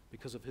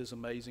 Because of His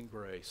amazing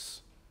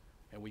grace.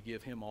 And we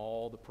give Him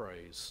all the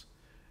praise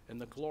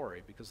and the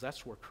glory, because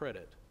that's where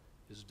credit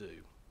is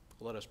due.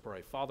 Let us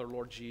pray. Father,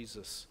 Lord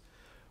Jesus,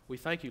 we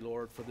thank You,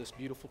 Lord, for this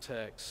beautiful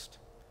text.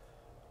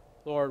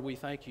 Lord, we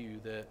thank You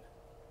that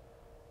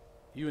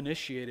You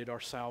initiated our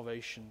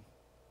salvation.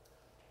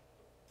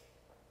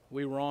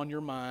 We were on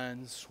Your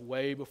minds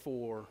way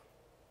before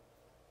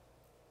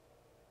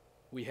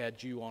we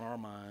had You on our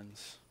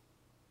minds.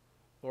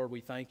 Lord, we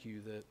thank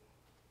You that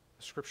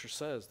the Scripture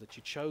says that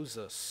You chose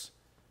us,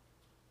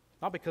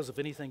 not because of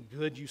anything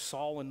good You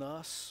saw in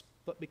us,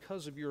 but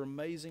because of Your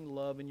amazing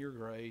love and Your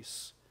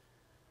grace.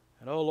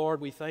 And oh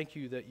Lord, we thank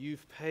You that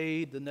You've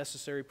paid the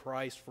necessary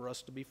price for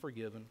us to be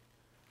forgiven.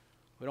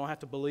 We don't have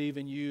to believe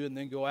in You and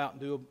then go out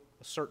and do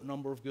a certain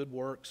number of good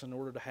works in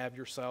order to have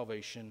Your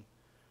salvation.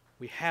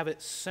 We have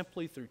it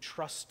simply through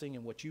trusting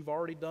in what You've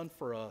already done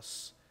for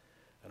us.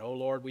 And oh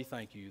Lord, we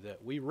thank You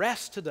that we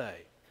rest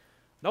today,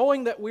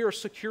 knowing that we are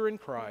secure in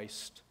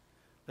Christ,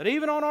 that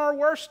even on our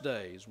worst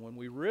days, when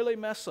we really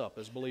mess up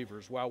as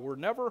believers, while we're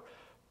never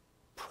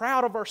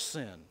proud of our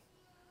sin,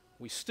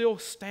 we still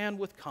stand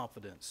with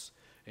confidence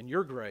in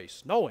Your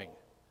grace, knowing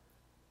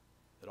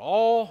that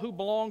all who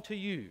belong to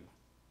You,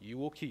 You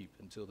will keep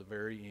until the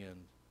very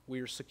end. We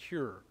are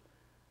secure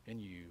in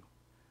You.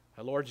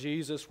 And Lord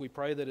Jesus, we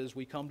pray that as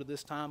we come to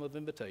this time of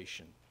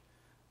invitation,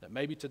 that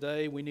maybe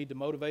today we need to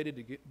motivate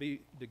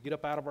to get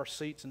up out of our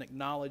seats and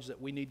acknowledge that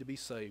we need to be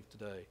saved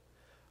today.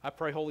 I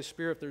pray, Holy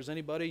Spirit, if there's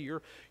anybody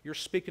you're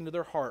speaking to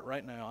their heart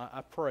right now, I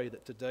pray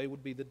that today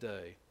would be the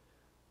day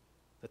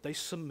that they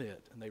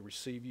submit and they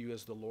receive You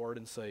as the Lord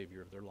and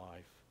Savior of their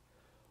life.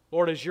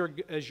 Lord, as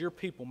your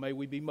people, may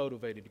we be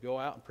motivated to go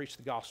out and preach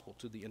the gospel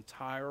to the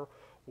entire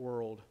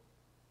world.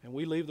 And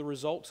we leave the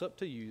results up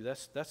to You.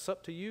 That's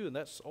up to You, and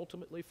that's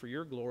ultimately for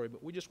Your glory.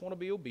 But we just want to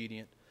be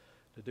obedient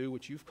to do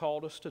what You've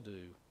called us to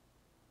do.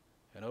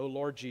 And oh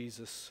Lord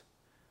Jesus,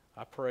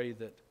 I pray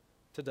that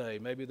today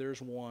maybe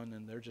there's one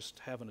and they're just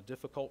having a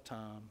difficult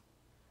time.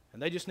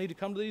 And they just need to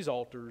come to these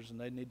altars and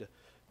they need to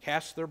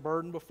cast their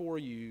burden before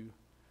You,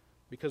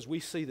 because we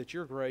see that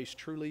Your grace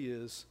truly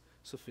is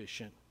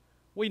sufficient.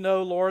 We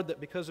know, Lord,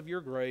 that because of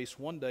Your grace,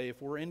 one day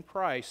if we're in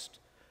Christ,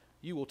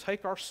 You will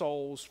take our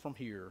souls from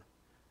here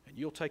and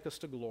You'll take us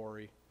to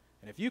glory.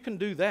 And if You can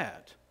do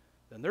that,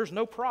 then there's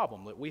no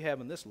problem that we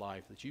have in this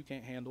life that You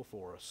can't handle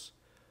for us.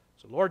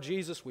 So Lord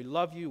Jesus, we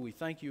love You, we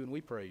thank You, and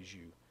we praise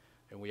You.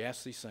 And we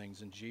ask these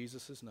things in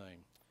Jesus'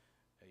 name.